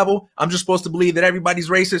I'm the devil. I'm just supposed to believe that everybody's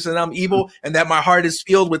racist and I'm evil and that my heart is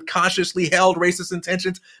filled with consciously held racist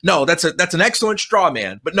intentions. No, that's an excellent straw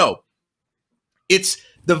man. But no, it's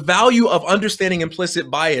the value of understanding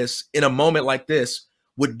implicit bias in a moment like this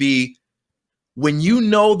would be when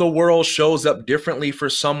the world shows up differently for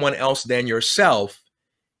someone else than yourself,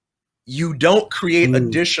 you don't create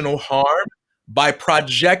additional harm by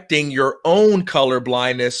projecting your own color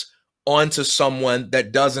blindness onto someone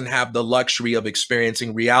that doesn't have the luxury of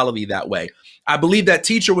experiencing reality that way. I believe that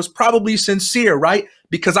teacher was probably sincere, right?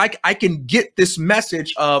 Because I can get this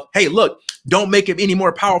message of, hey, look, don't make it any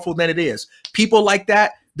more powerful than it is. People like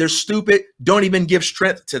that, they're stupid. Don't even give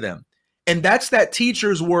strength to them. And that's that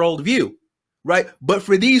teacher's worldview, right? But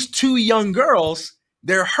for these two young girls,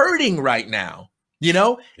 they're hurting right now.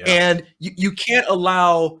 And you can't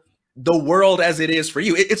allow the world as it is for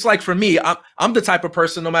you. It's like for me, I'm the type of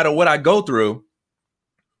person, no matter what I go through,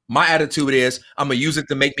 my attitude is I'm gonna use it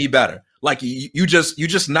to make me better. Like you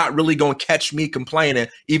just not really gonna catch me complaining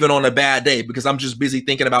even on a bad day because I'm just busy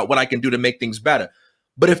thinking about what I can do to make things better.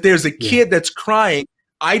 But if there's a kid that's crying,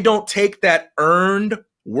 I don't take that earned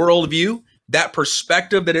worldview, that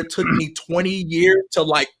perspective that it took me 20 years to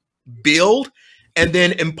like build, and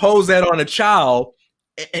then impose that on a child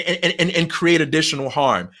and create additional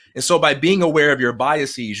harm. And so by being aware of your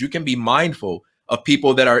biases, you can be mindful of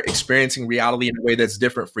people that are experiencing reality in a way that's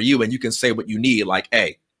different for you. And you can say what you need, like,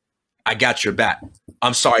 hey, I got your back.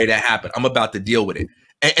 I'm sorry that happened. I'm about to deal with it.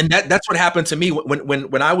 And that's what happened to me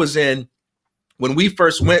when I was when we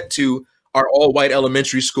first went to our all-white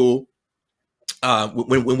elementary school,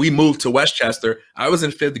 when we moved to Westchester. I was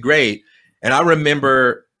in 5th grade. And I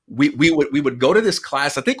remember we would go to this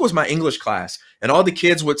class. I think it was my English class, and all the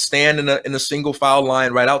kids would stand in a single file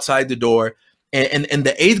line right outside the door. And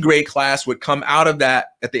the 8th grade class would come out of that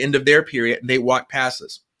at the end of their period, and they walk past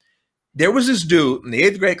us. There was this dude in the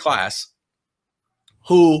 8th grade class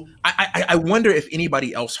who I wonder if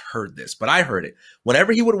anybody else heard this, but I heard it.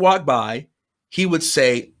 Whenever he would walk by, he would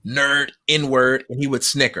say nerd, N-word, and he would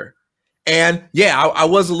snicker. And yeah, I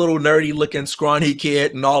was a little nerdy looking, scrawny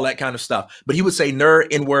kid and all that kind of stuff. But he would say nerd,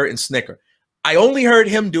 N-word, and snicker. I only heard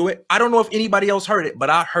him do it. I don't know if anybody else heard it,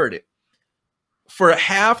 but I heard it. For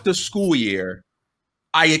half the school year,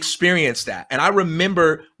 I experienced that. And I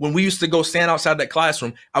remember when we used to go stand outside that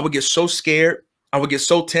classroom, I would get so scared. I would get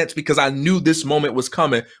so tense because I knew this moment was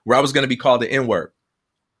coming where I was going to be called the N-word.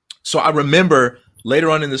 So I remember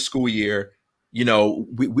later on in the school year,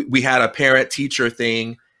 we had a parent teacher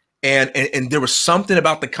thing. And there was something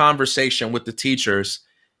about the conversation with the teachers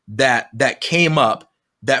that came up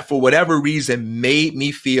that for whatever reason made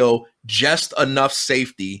me feel just enough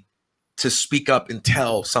safety to speak up and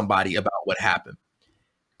tell somebody about what happened.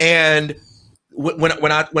 And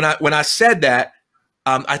when I said that,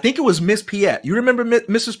 I think it was Miss Piette. You remember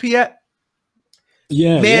Mrs. Piette?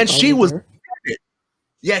 Yeah, man, she was livid.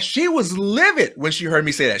 Yeah, she was livid when she heard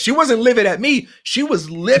me say that. She wasn't livid at me. She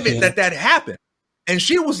was livid that happened. And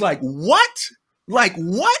she was like, what? Like,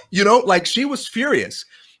 what? Like she was furious.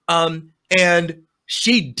 And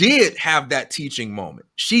she did have that teaching moment.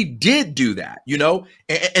 She did do that,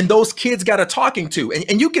 and those kids got a talking to.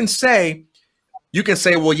 And you can say,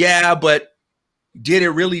 well, yeah, but did it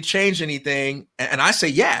really change anything? And I say,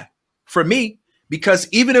 yeah, for me, because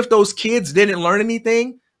even if those kids didn't learn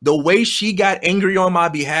anything, the way she got angry on my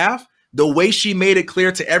behalf, the way she made it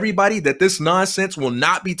clear to everybody that this nonsense will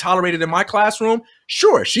not be tolerated in my classroom,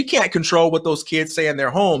 sure, she can't control what those kids say in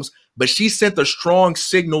their homes, but she sent a strong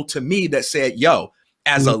signal to me that said, yo,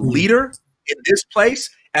 as a leader in this place,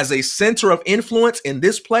 as a center of influence in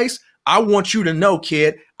this place, I want you to know,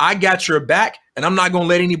 kid, I got your back, and I'm not going to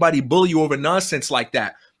let anybody bully you over nonsense like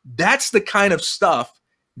that. That's the kind of stuff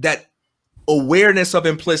that awareness of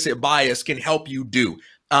implicit bias can help you do.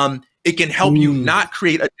 It can help you not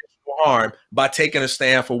create additional harm by taking a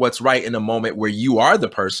stand for what's right in a moment where you are the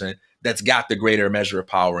person that's got the greater measure of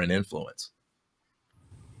power and influence.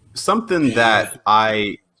 Something that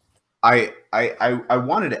I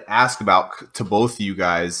wanted to ask about to both of you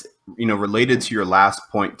guys, related to your last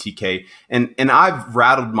point, TK, and I've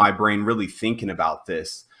rattled my brain really thinking about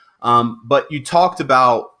this. But you talked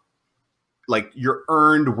about like your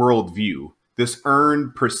earned worldview, this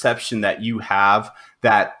earned perception that you have,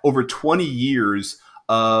 that over 20 years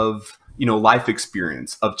of life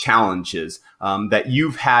experience, of challenges, that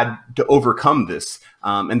you've had to overcome this,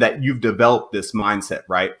 and that you've developed this mindset,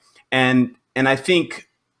 right? And I think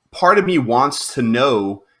part of me wants to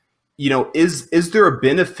know, is there a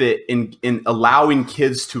benefit in allowing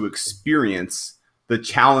kids to experience the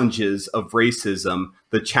challenges of racism,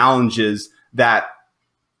 the challenges that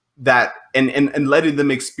and letting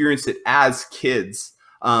them experience it as kids,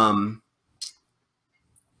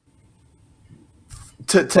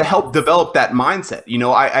 to help develop that mindset?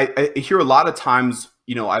 I hear a lot of times,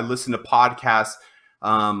 I listen to podcasts,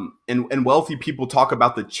 and wealthy people talk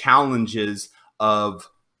about the challenges of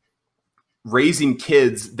raising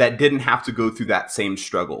kids that didn't have to go through that same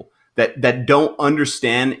struggle, that don't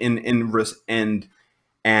understand and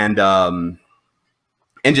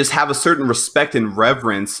just have a certain respect and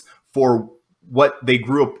reverence for what they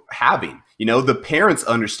grew up having. The parents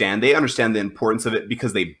understand, they understand the importance of it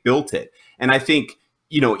because they built it. And I think,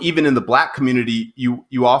 even in the Black community,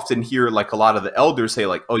 you often hear like a lot of the elders say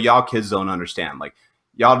like, oh, y'all kids don't understand. Like,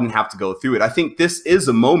 y'all didn't have to go through it. I think this is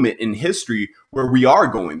a moment in history where we are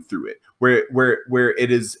going through it, where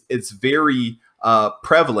it's very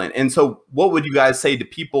prevalent. And so what would you guys say to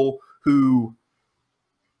people who,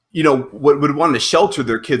 would want to shelter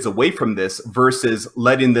their kids away from this versus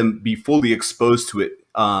letting them be fully exposed to it,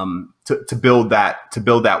 to build that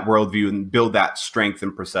worldview and build that strength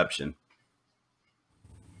and perception?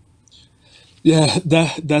 Yeah,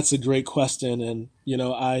 that's a great question, and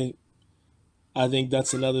I think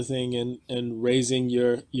that's another thing in raising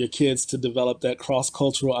your kids to develop that cross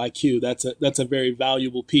cultural IQ. That's a very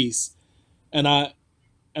valuable piece, and I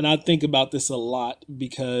think about this a lot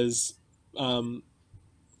because,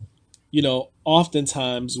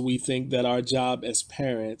 oftentimes we think that our job as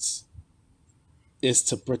parents is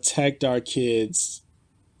to protect our kids,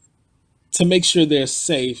 to make sure they're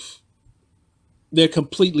safe. They're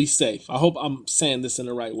completely safe. I hope I'm saying this in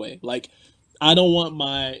the right way. Like, I don't want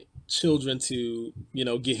my children to,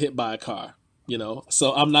 get hit by a car,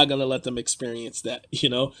 so I'm not going to let them experience that,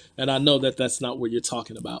 and I know that that's not what you're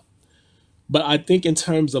talking about. But I think in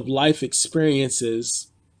terms of life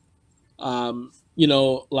experiences,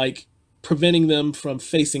 like preventing them from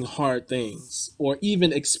facing hard things or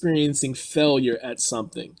even experiencing failure at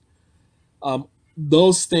something,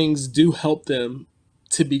 those things do help them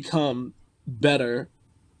to become better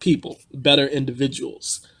people, better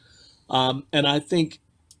individuals. And I think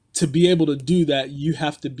to be able to do that, you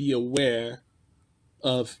have to be aware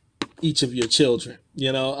of each of your children,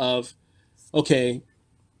 of, okay,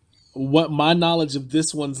 what my knowledge of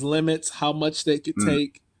this one's limits, how much they could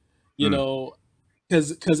take,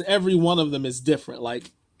 because every one of them is different.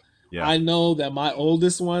 Like, Yeah. I know that my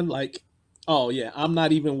oldest one, like, oh yeah, I'm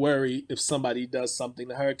not even worried if somebody does something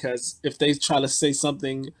to her, because if they try to say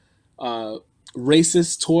something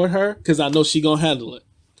racist toward her, because I know she gonna handle it,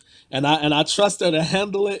 and I trust her to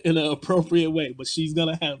handle it in an appropriate way, but she's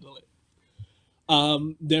gonna handle it.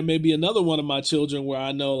 There may be another one of my children where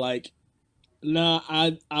I know, like, nah,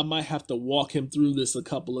 I might have to walk him through this a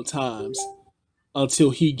couple of times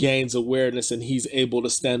until he gains awareness and he's able to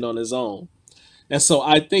stand on his own. And so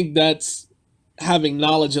I think that's having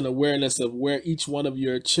knowledge and awareness of where each one of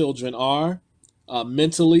your children are,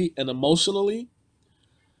 mentally and emotionally,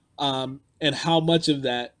 and how much of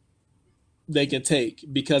that they can take.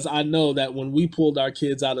 Because I know that when we pulled our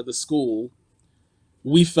kids out of the school,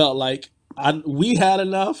 we felt like we had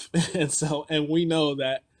enough, and we know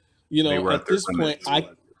that, They were at at their this point, limits.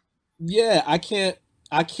 I can't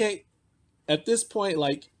at this point,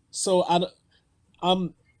 like, so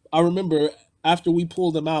I remember after we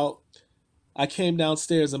pulled them out, I came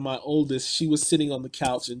downstairs and my oldest, she was sitting on the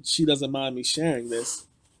couch and she doesn't mind me sharing this.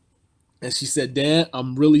 And she said, Dad,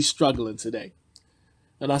 I'm really struggling today.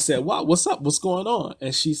 And I said, wow, what's up? What's going on?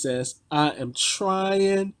 And she says, I am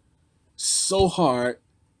trying so hard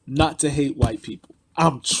not to hate white people.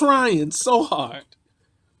 I'm trying so hard.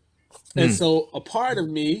 And so a part of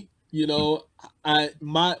me, you know,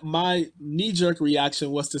 my knee-jerk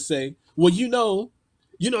reaction was to say, well,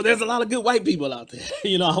 there's a lot of good white people out there.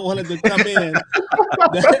 I wanted to come in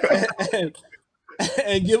and,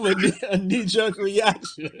 and give a knee-jerk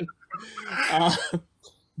reaction.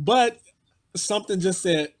 But something just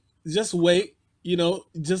said, just wait,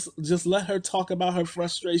 just let her talk about her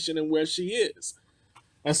frustration and where she is.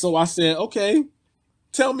 And so I said, okay,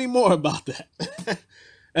 tell me more about that.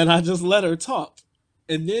 And I just let her talk.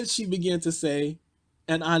 And then she began to say,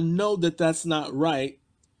 and I know that that's not right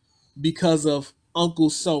because of Uncle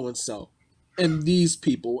so-and-so and these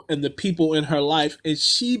people and the people in her life. And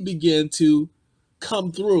she began to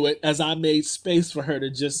come through it as I made space for her to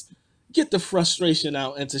just get the frustration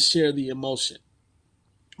out and to share the emotion.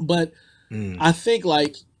 But I think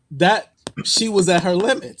like that, she was at her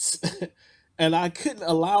limits. And I couldn't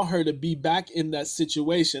allow her to be back in that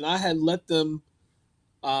situation. I had let them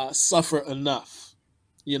suffer enough,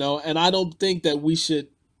 and I don't think that we should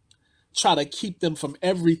try to keep them from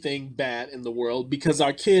everything bad in the world, because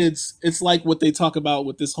our kids, it's like what they talk about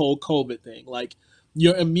with this whole COVID thing. Like,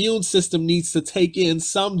 your immune system needs to take in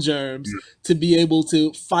some germs to be able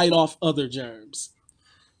to fight off other germs.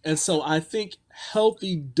 And so I think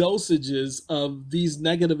healthy dosages of these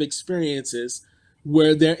negative experiences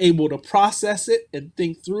where they're able to process it and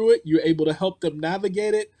think through it, you're able to help them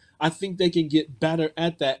navigate it. I think they can get better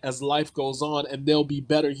at that as life goes on, and they'll be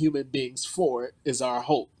better human beings for it, is our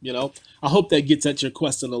hope. I hope that gets at your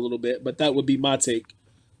question a little bit, but that would be my take.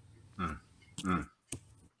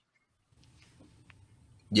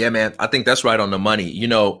 Yeah, man, I think that's right on the money.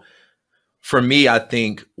 For me, I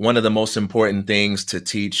think one of the most important things to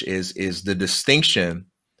teach is the distinction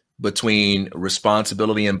between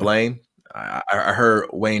responsibility and blame. I heard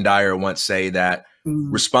Wayne Dyer once say that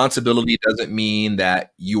responsibility doesn't mean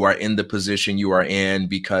that you are in the position you are in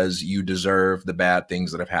because you deserve the bad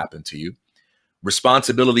things that have happened to you.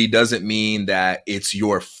 Responsibility doesn't mean that it's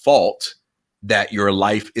your fault that your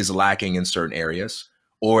life is lacking in certain areas,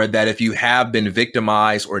 or that if you have been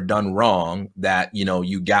victimized or done wrong, that,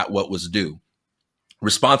 you got what was due.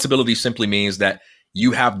 Responsibility simply means that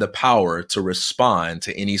you have the power to respond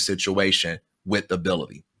to any situation with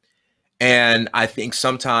ability. And I think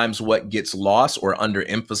sometimes what gets lost or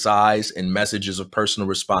underemphasized in messages of personal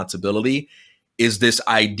responsibility is this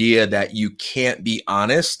idea that you can't be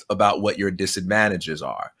honest about what your disadvantages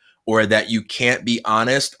are, or that you can't be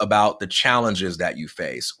honest about the challenges that you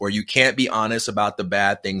face, or you can't be honest about the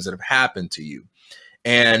bad things that have happened to you.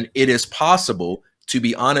 And it is possible to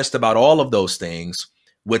be honest about all of those things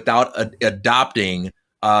without adopting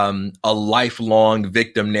a lifelong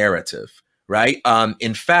victim narrative, right?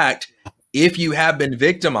 In fact, if you have been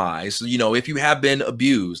victimized, if you have been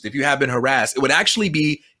abused, if you have been harassed, it would actually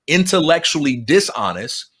be intellectually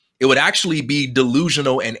dishonest. It would actually be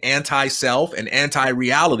delusional and anti-self and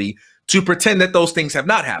anti-reality to pretend that those things have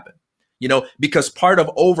not happened, because part of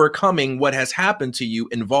overcoming what has happened to you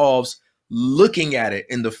involves looking at it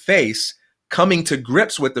in the face, coming to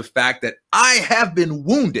grips with the fact that I have been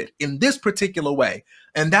wounded in this particular way,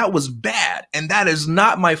 and that was bad, and that is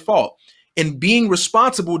not my fault. And being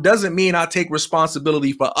responsible doesn't mean I take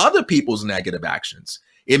responsibility for other people's negative actions.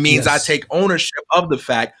 It means I take ownership of the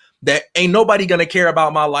fact that ain't nobody going to care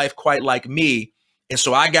about my life quite like me. And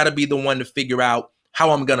so I got to be the one to figure out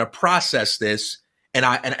how I'm going to process this. And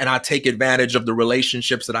I take advantage of the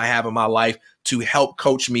relationships that I have in my life to help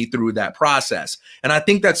coach me through that process. And I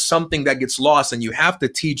think that's something that gets lost, and you have to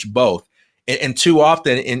teach both. And too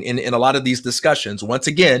often in a lot of these discussions, once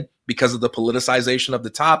again, because of the politicization of the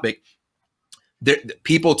topic,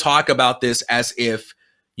 people talk about this as if,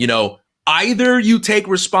 either you take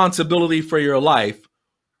responsibility for your life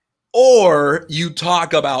or you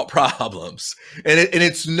talk about problems. And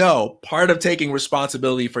it's no, part of taking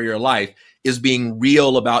responsibility for your life is being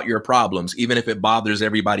real about your problems, even if it bothers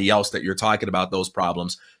everybody else that you're talking about those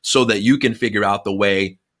problems, so that you can figure out the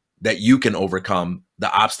way that you can overcome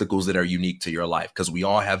the obstacles that are unique to your life, because we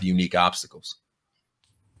all have unique obstacles.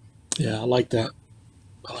 Yeah, I like that.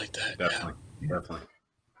 Definitely. Definitely.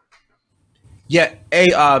 Yeah. Hey,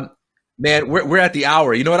 man, we're at the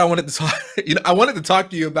hour. You know what I wanted to talk? I wanted to talk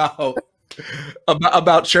to you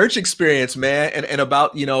about church experience, man, and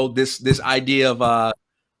about this idea of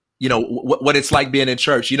what it's like being in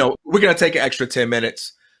church. We're gonna take an extra 10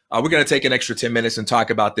 minutes We're going to take an extra 10 minutes and talk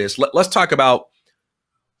about this. Let's talk about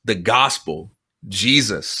the gospel,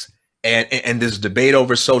 Jesus, and this debate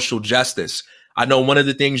over social justice. I know one of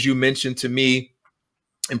the things you mentioned to me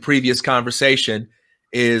in previous conversation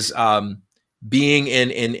is being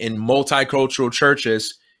in multicultural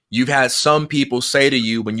churches. You've had some people say to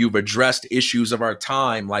you when you've addressed issues of our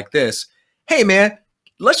time like this, hey, man,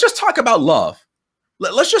 let's just talk about love.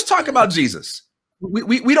 Let's just talk about Jesus.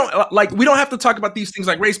 We don't have to talk about these things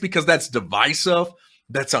like race because that's divisive,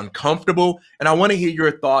 that's uncomfortable. And I want to hear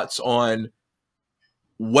your thoughts on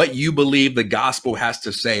what you believe the gospel has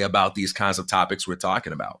to say about these kinds of topics we're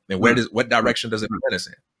talking about, and what direction does it put us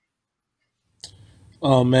in?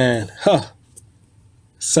 Oh man,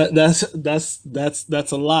 so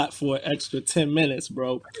that's a lot for an extra 10 minutes,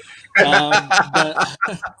 bro. But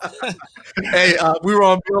hey, we were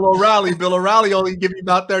on Bill O'Reilly. Bill O'Reilly only give you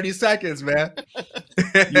about 30 seconds, man.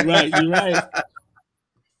 You're right.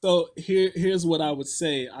 So here's what I would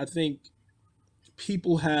say. I think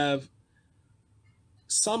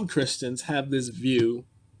some Christians have this view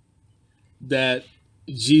that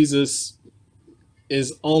Jesus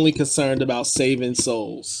is only concerned about saving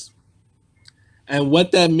souls. And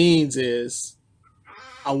what that means is,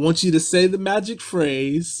 I want you to say the magic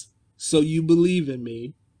phrase so you believe in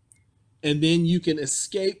me, and then you can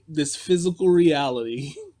escape this physical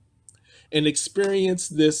reality and experience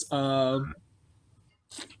this, I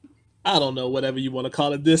don't know, whatever you want to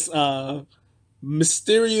call it, this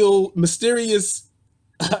mysterious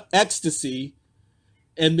ecstasy.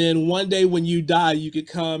 And then one day when you die, you could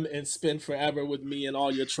come and spend forever with me and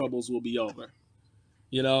all your troubles will be over.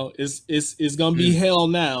 You know, it's going to be hell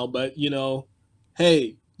now, but, you know,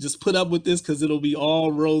 hey, just put up with this because it'll be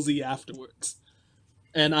all rosy afterwards.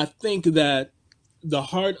 And I think that the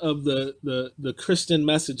heart of the Christian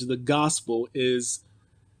message, the gospel, is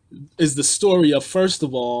the story of, first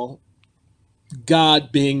of all,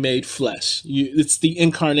 God being made flesh. It's the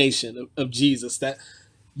incarnation of Jesus, that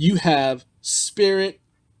you have spirit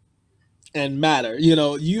and matter. You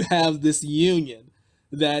know, you have this union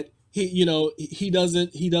that he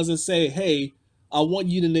doesn't say, hey, I want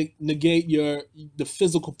you to negate the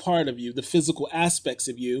physical part of you, the physical aspects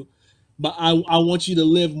of you, but I want you to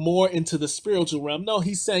live more into the spiritual realm. No,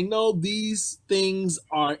 he's saying, no, these things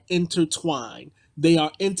are intertwined. They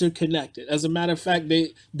are interconnected. As a matter of fact,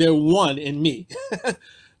 they're one in me.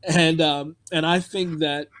 And I think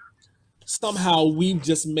that somehow we've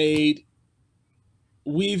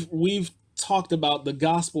talked about the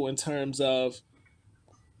gospel in terms of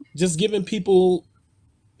just giving people,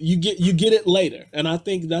 you get it later. And I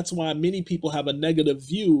think that's why many people have a negative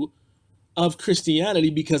view of Christianity,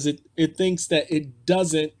 because it thinks that it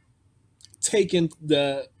doesn't taken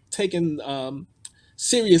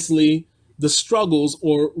seriously the struggles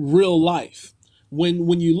or real life.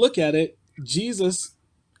 When you look at it, Jesus,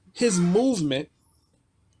 his movement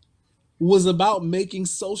was about making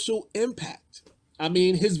social impact. I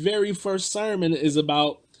mean, his very first sermon is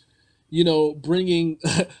about, bringing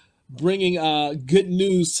bringing good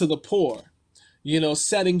news to the poor,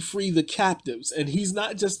 setting free the captives. And he's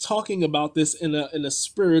not just talking about this in a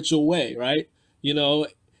spiritual way, right?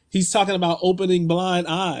 He's talking about opening blind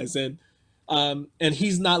eyes, and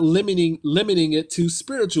he's not limiting it to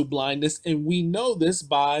spiritual blindness. And we know this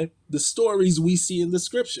by the stories we see in the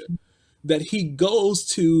scripture, that he goes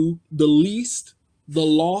to the least, the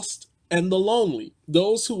lost, and the lonely,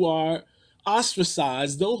 those who are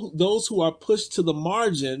ostracized, those who are pushed to the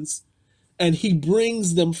margins, and he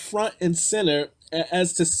brings them front and center,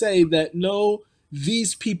 as to say that, no,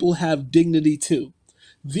 these people have dignity too.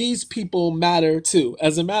 These people matter too.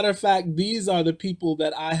 As a matter of fact, these are the people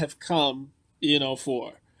that I have come,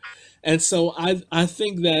 for. And so I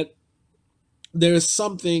think that there is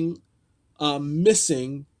something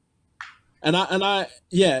missing. And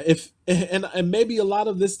maybe a lot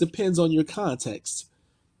of this depends on your context,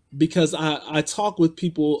 because I talk with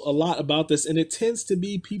people a lot about this, and it tends to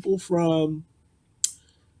be people from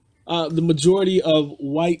the majority of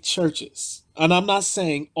white churches. And I'm not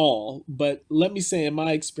saying all, but let me say in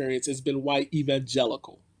my experience, it's been white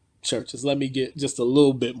evangelical churches. Let me get just a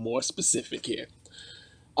little bit more specific here.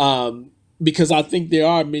 Because I think there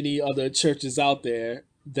are many other churches out there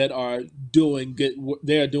that are doing good.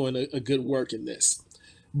 They're doing a good work in this,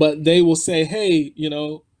 but they will say, hey,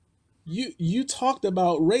 you talked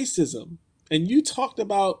about racism, and you talked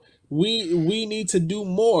about we need to do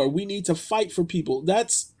more. We need to fight for people.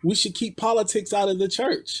 We should keep politics out of the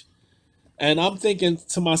church. And I'm thinking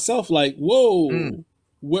to myself, like, whoa,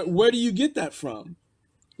 where do you get that from?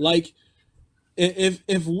 Like,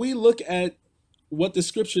 if we look at what the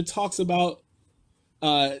scripture talks about,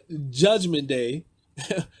 Judgment Day,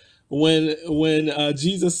 when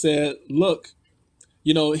Jesus said, look,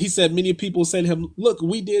 he said many people say to him, look,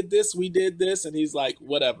 we did this, and he's like,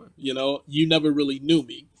 whatever, you never really knew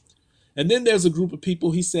me. And then there's a group of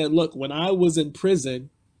people, he said, look, when I was in prison,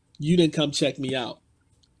 you didn't come check me out.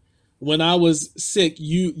 When I was sick,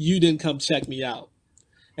 you didn't come check me out.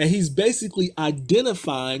 And he's basically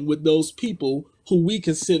identifying with those people who we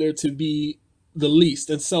consider to be the least.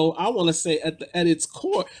 And so I want to say at its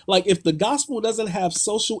core, like, if the gospel doesn't have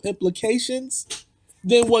social implications,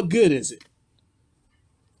 then what good is it?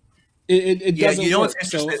 It doesn't work. What's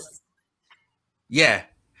interesting? Yeah.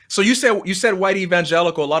 So you said white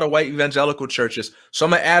evangelical, a lot of white evangelical churches. So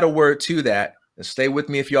I'm gonna add a word to that, and stay with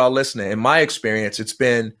me if y'all listening. In my experience, it's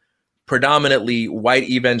been predominantly white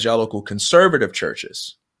evangelical conservative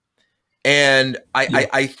churches. And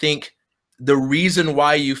I think the reason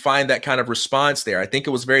why you find that kind of response there, I think it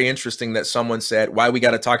was very interesting that someone said, why we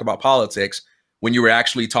got to talk about politics when you were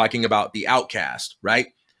actually talking about the outcast, right?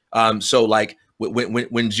 So like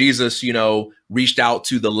when Jesus, reached out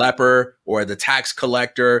to the leper or the tax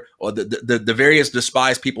collector or the various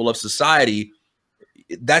despised people of society,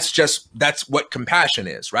 that's what compassion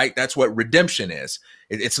is, right? That's what redemption is.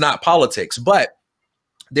 It's not politics, but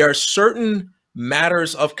there are certain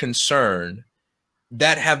matters of concern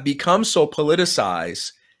that have become so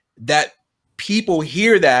politicized that people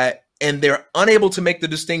hear that and they're unable to make the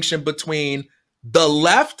distinction between the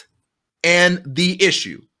left and the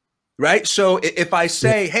issue, right? So if I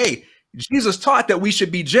say, hey, Jesus taught that we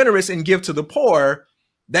should be generous and give to the poor,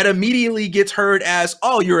 that immediately gets heard as,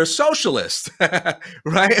 oh, you're a socialist,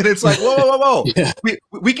 right? And it's like, whoa. Yeah.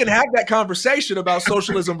 We can have that conversation about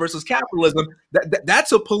socialism versus capitalism.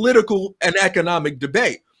 That's a political and economic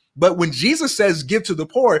debate. But when Jesus says give to the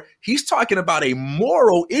poor, he's talking about a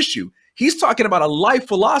moral issue. He's talking about a life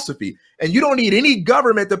philosophy. And you don't need any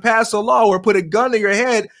government to pass a law or put a gun to your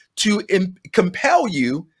head to compel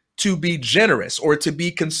you to be generous or to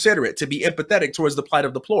be considerate, to be empathetic towards the plight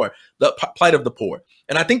of the poor,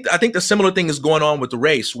 And I think the similar thing is going on with the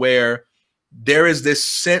race, where there is this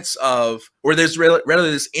sense of, or there's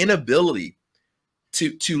rather this inability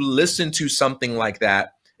to listen to something like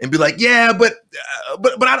that and be like, yeah, but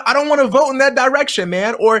I don't want to vote in that direction,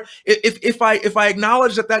 man. Or if I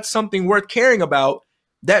acknowledge that that's something worth caring about,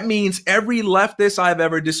 that means every leftist I've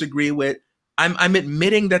ever disagreed with, I'm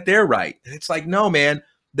admitting that they're right. And it's like, no, man.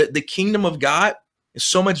 The kingdom of God is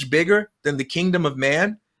so much bigger than the kingdom of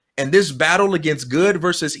man. And this battle against good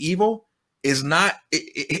versus evil is not,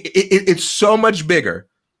 it's so much bigger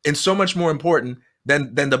and so much more important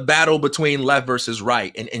than the battle between left versus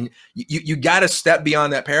right. And you got to step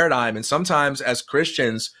beyond that paradigm. And sometimes as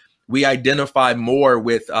Christians, we identify more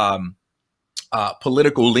with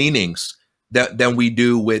political leanings than we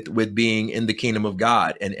do with being in the kingdom of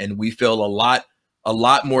God. And we feel a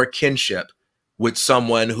lot more kinship with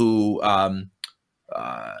someone who,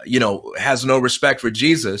 has no respect for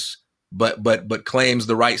Jesus, but claims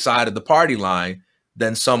the right side of the party line,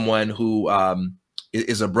 than someone who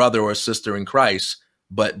is a brother or a sister in Christ,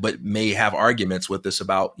 but may have arguments with us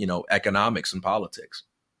about economics and politics.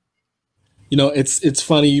 It's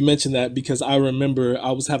funny you mentioned that, because I remember I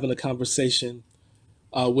was having a conversation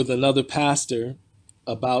with another pastor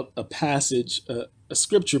about a passage, a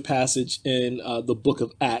scripture passage in the book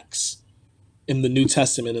of Acts, in the New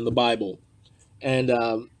Testament in the Bible.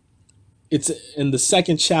 And it's in the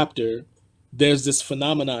second chapter, there's this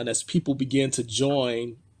phenomenon as people begin to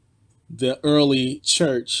join the early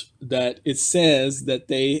church, that it says that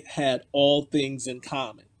they had all things in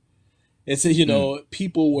common. It says,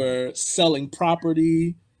 people were selling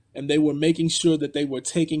property and they were making sure that they were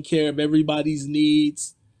taking care of everybody's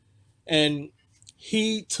needs. And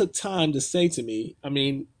he took time to say to me, and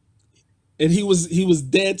he was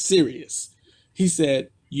dead serious. He said,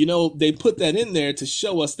 they put that in there to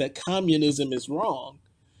show us that communism is wrong,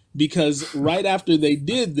 because right after they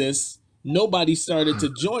did this, nobody started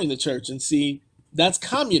to join the church. And see, that's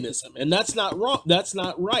communism, and that's not wrong. That's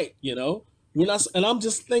not right. We're not. And I'm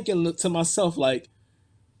just thinking to myself, like,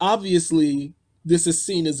 obviously this is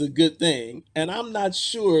seen as a good thing. And I'm not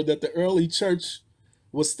sure that the early church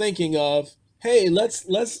was thinking of, hey,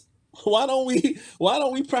 why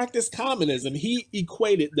don't we practice communism? He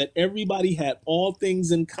equated that everybody had all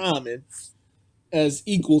things in common as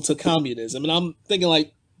equal to communism. And I'm thinking,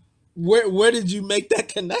 like, where did you make that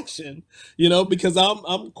connection? Because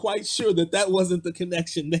I'm quite sure that wasn't the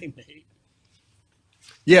connection they made.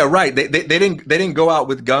 Yeah, right. They didn't go out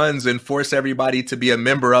with guns and force everybody to be a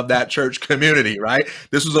member of that church community, right?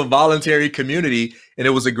 This was a voluntary community, and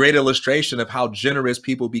it was a great illustration of how generous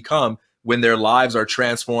people become when their lives are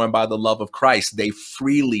transformed by the love of Christ. They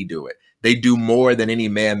freely do it. they do more than any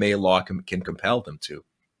man-made law can compel them to,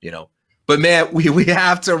 you know. But man, we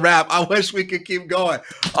have to wrap. I wish we could keep going.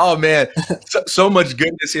 Oh man, so much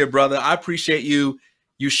goodness here, brother. I appreciate you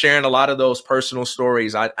sharing a lot of those personal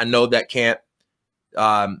stories. I know that can't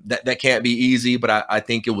that can't be easy, but I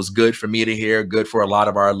think it was good for me to hear, good for a lot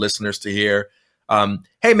of our listeners to hear.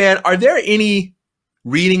 Hey man, are there any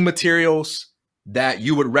reading materials that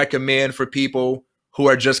you would recommend for people who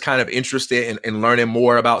are just kind of interested in learning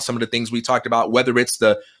more about some of the things we talked about, whether it's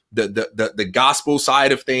the gospel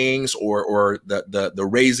side of things or the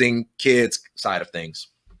raising kids side of things?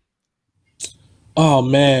 Oh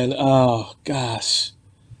man, oh gosh,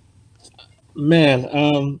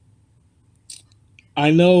 man. I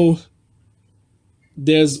know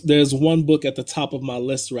there's one book at the top of my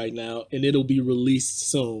list right now, and it'll be released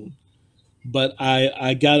soon. But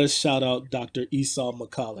I gotta shout out Dr. Esau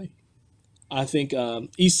McCaulley. I think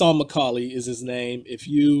Esau McCaulley is his name. If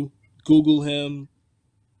you Google him,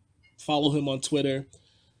 follow him on Twitter.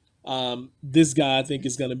 This guy, I think,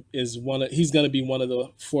 he's gonna be one of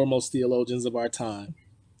the foremost theologians of our time.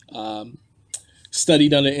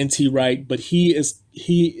 Studied under N.T. Wright, but he's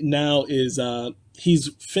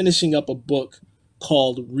finishing up a book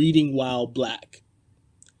called Reading While Black,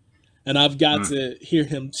 and I've got to hear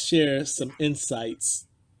him share some insights,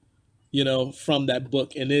 from that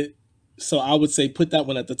book, so I would say put that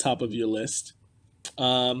one at the top of your list.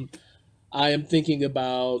 I am thinking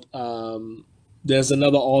about there's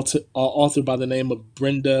another author by the name of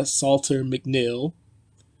Brenda Salter McNeil.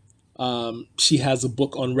 She has a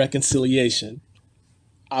book on reconciliation.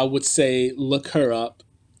 I would say look her up.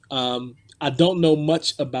 I don't know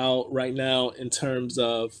much about right now in terms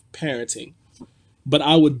of parenting, but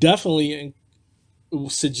I would definitely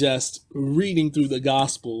suggest reading through the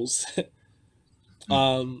Gospels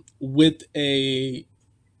with a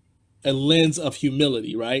lens of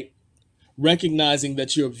humility, right? Recognizing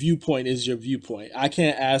that your viewpoint is your viewpoint. I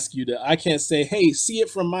can't say, hey, see it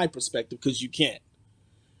from my perspective, because you can't.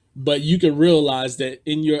 But you can realize that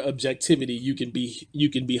in your objectivity, you can be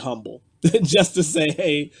humble, just to say,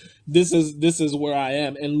 hey, this is where I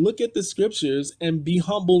am, and look at the scriptures and be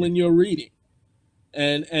humble in your reading,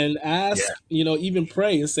 and ask, even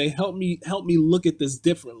pray and say, help me look at this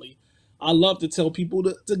differently. I love to tell people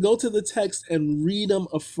to go to the text and read them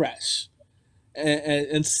afresh,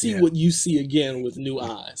 and see what you see again with new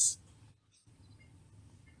eyes.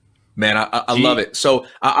 Man, I love it. So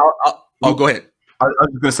I'll go ahead. I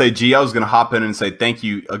was going to say, G, I was going to hop in and say thank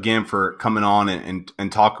you again for coming on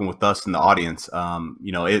and talking with us in the audience.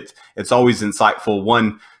 It's always insightful,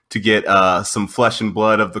 one, to get some flesh and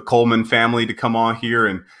blood of the Coleman family to come on here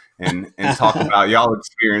and talk about y'all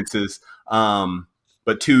experiences.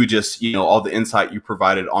 But two, just, all the insight you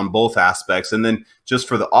provided on both aspects. And then just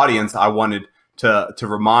for the audience, I wanted to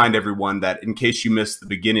remind everyone that in case you missed the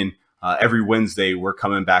beginning, every Wednesday, we're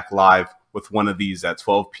coming back live with one of these at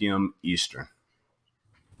 12 p.m. Eastern.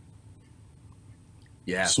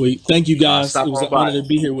 Yeah. Sweet. Thank you, guys. It was an honor to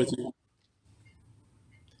be here with you.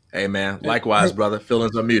 Hey, man. Likewise, brother.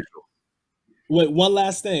 Feelings are mutual. Wait, one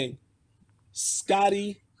last thing.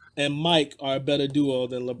 Scotty and Mike are a better duo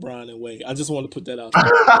than LeBron and Wade. I just want to put that out there.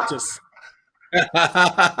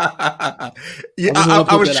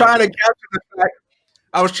 I was trying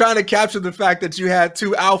to capture the fact that you had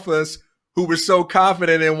two alphas who were so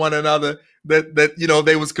confident in one another that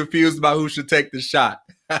they was confused about who should take the shot.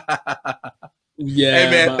 Yeah. Hey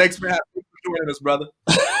man, thanks for joining us, brother.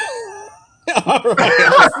 All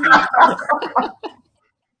right.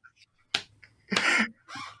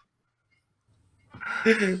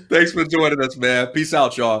 Thanks for joining us, man. Peace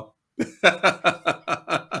out, y'all.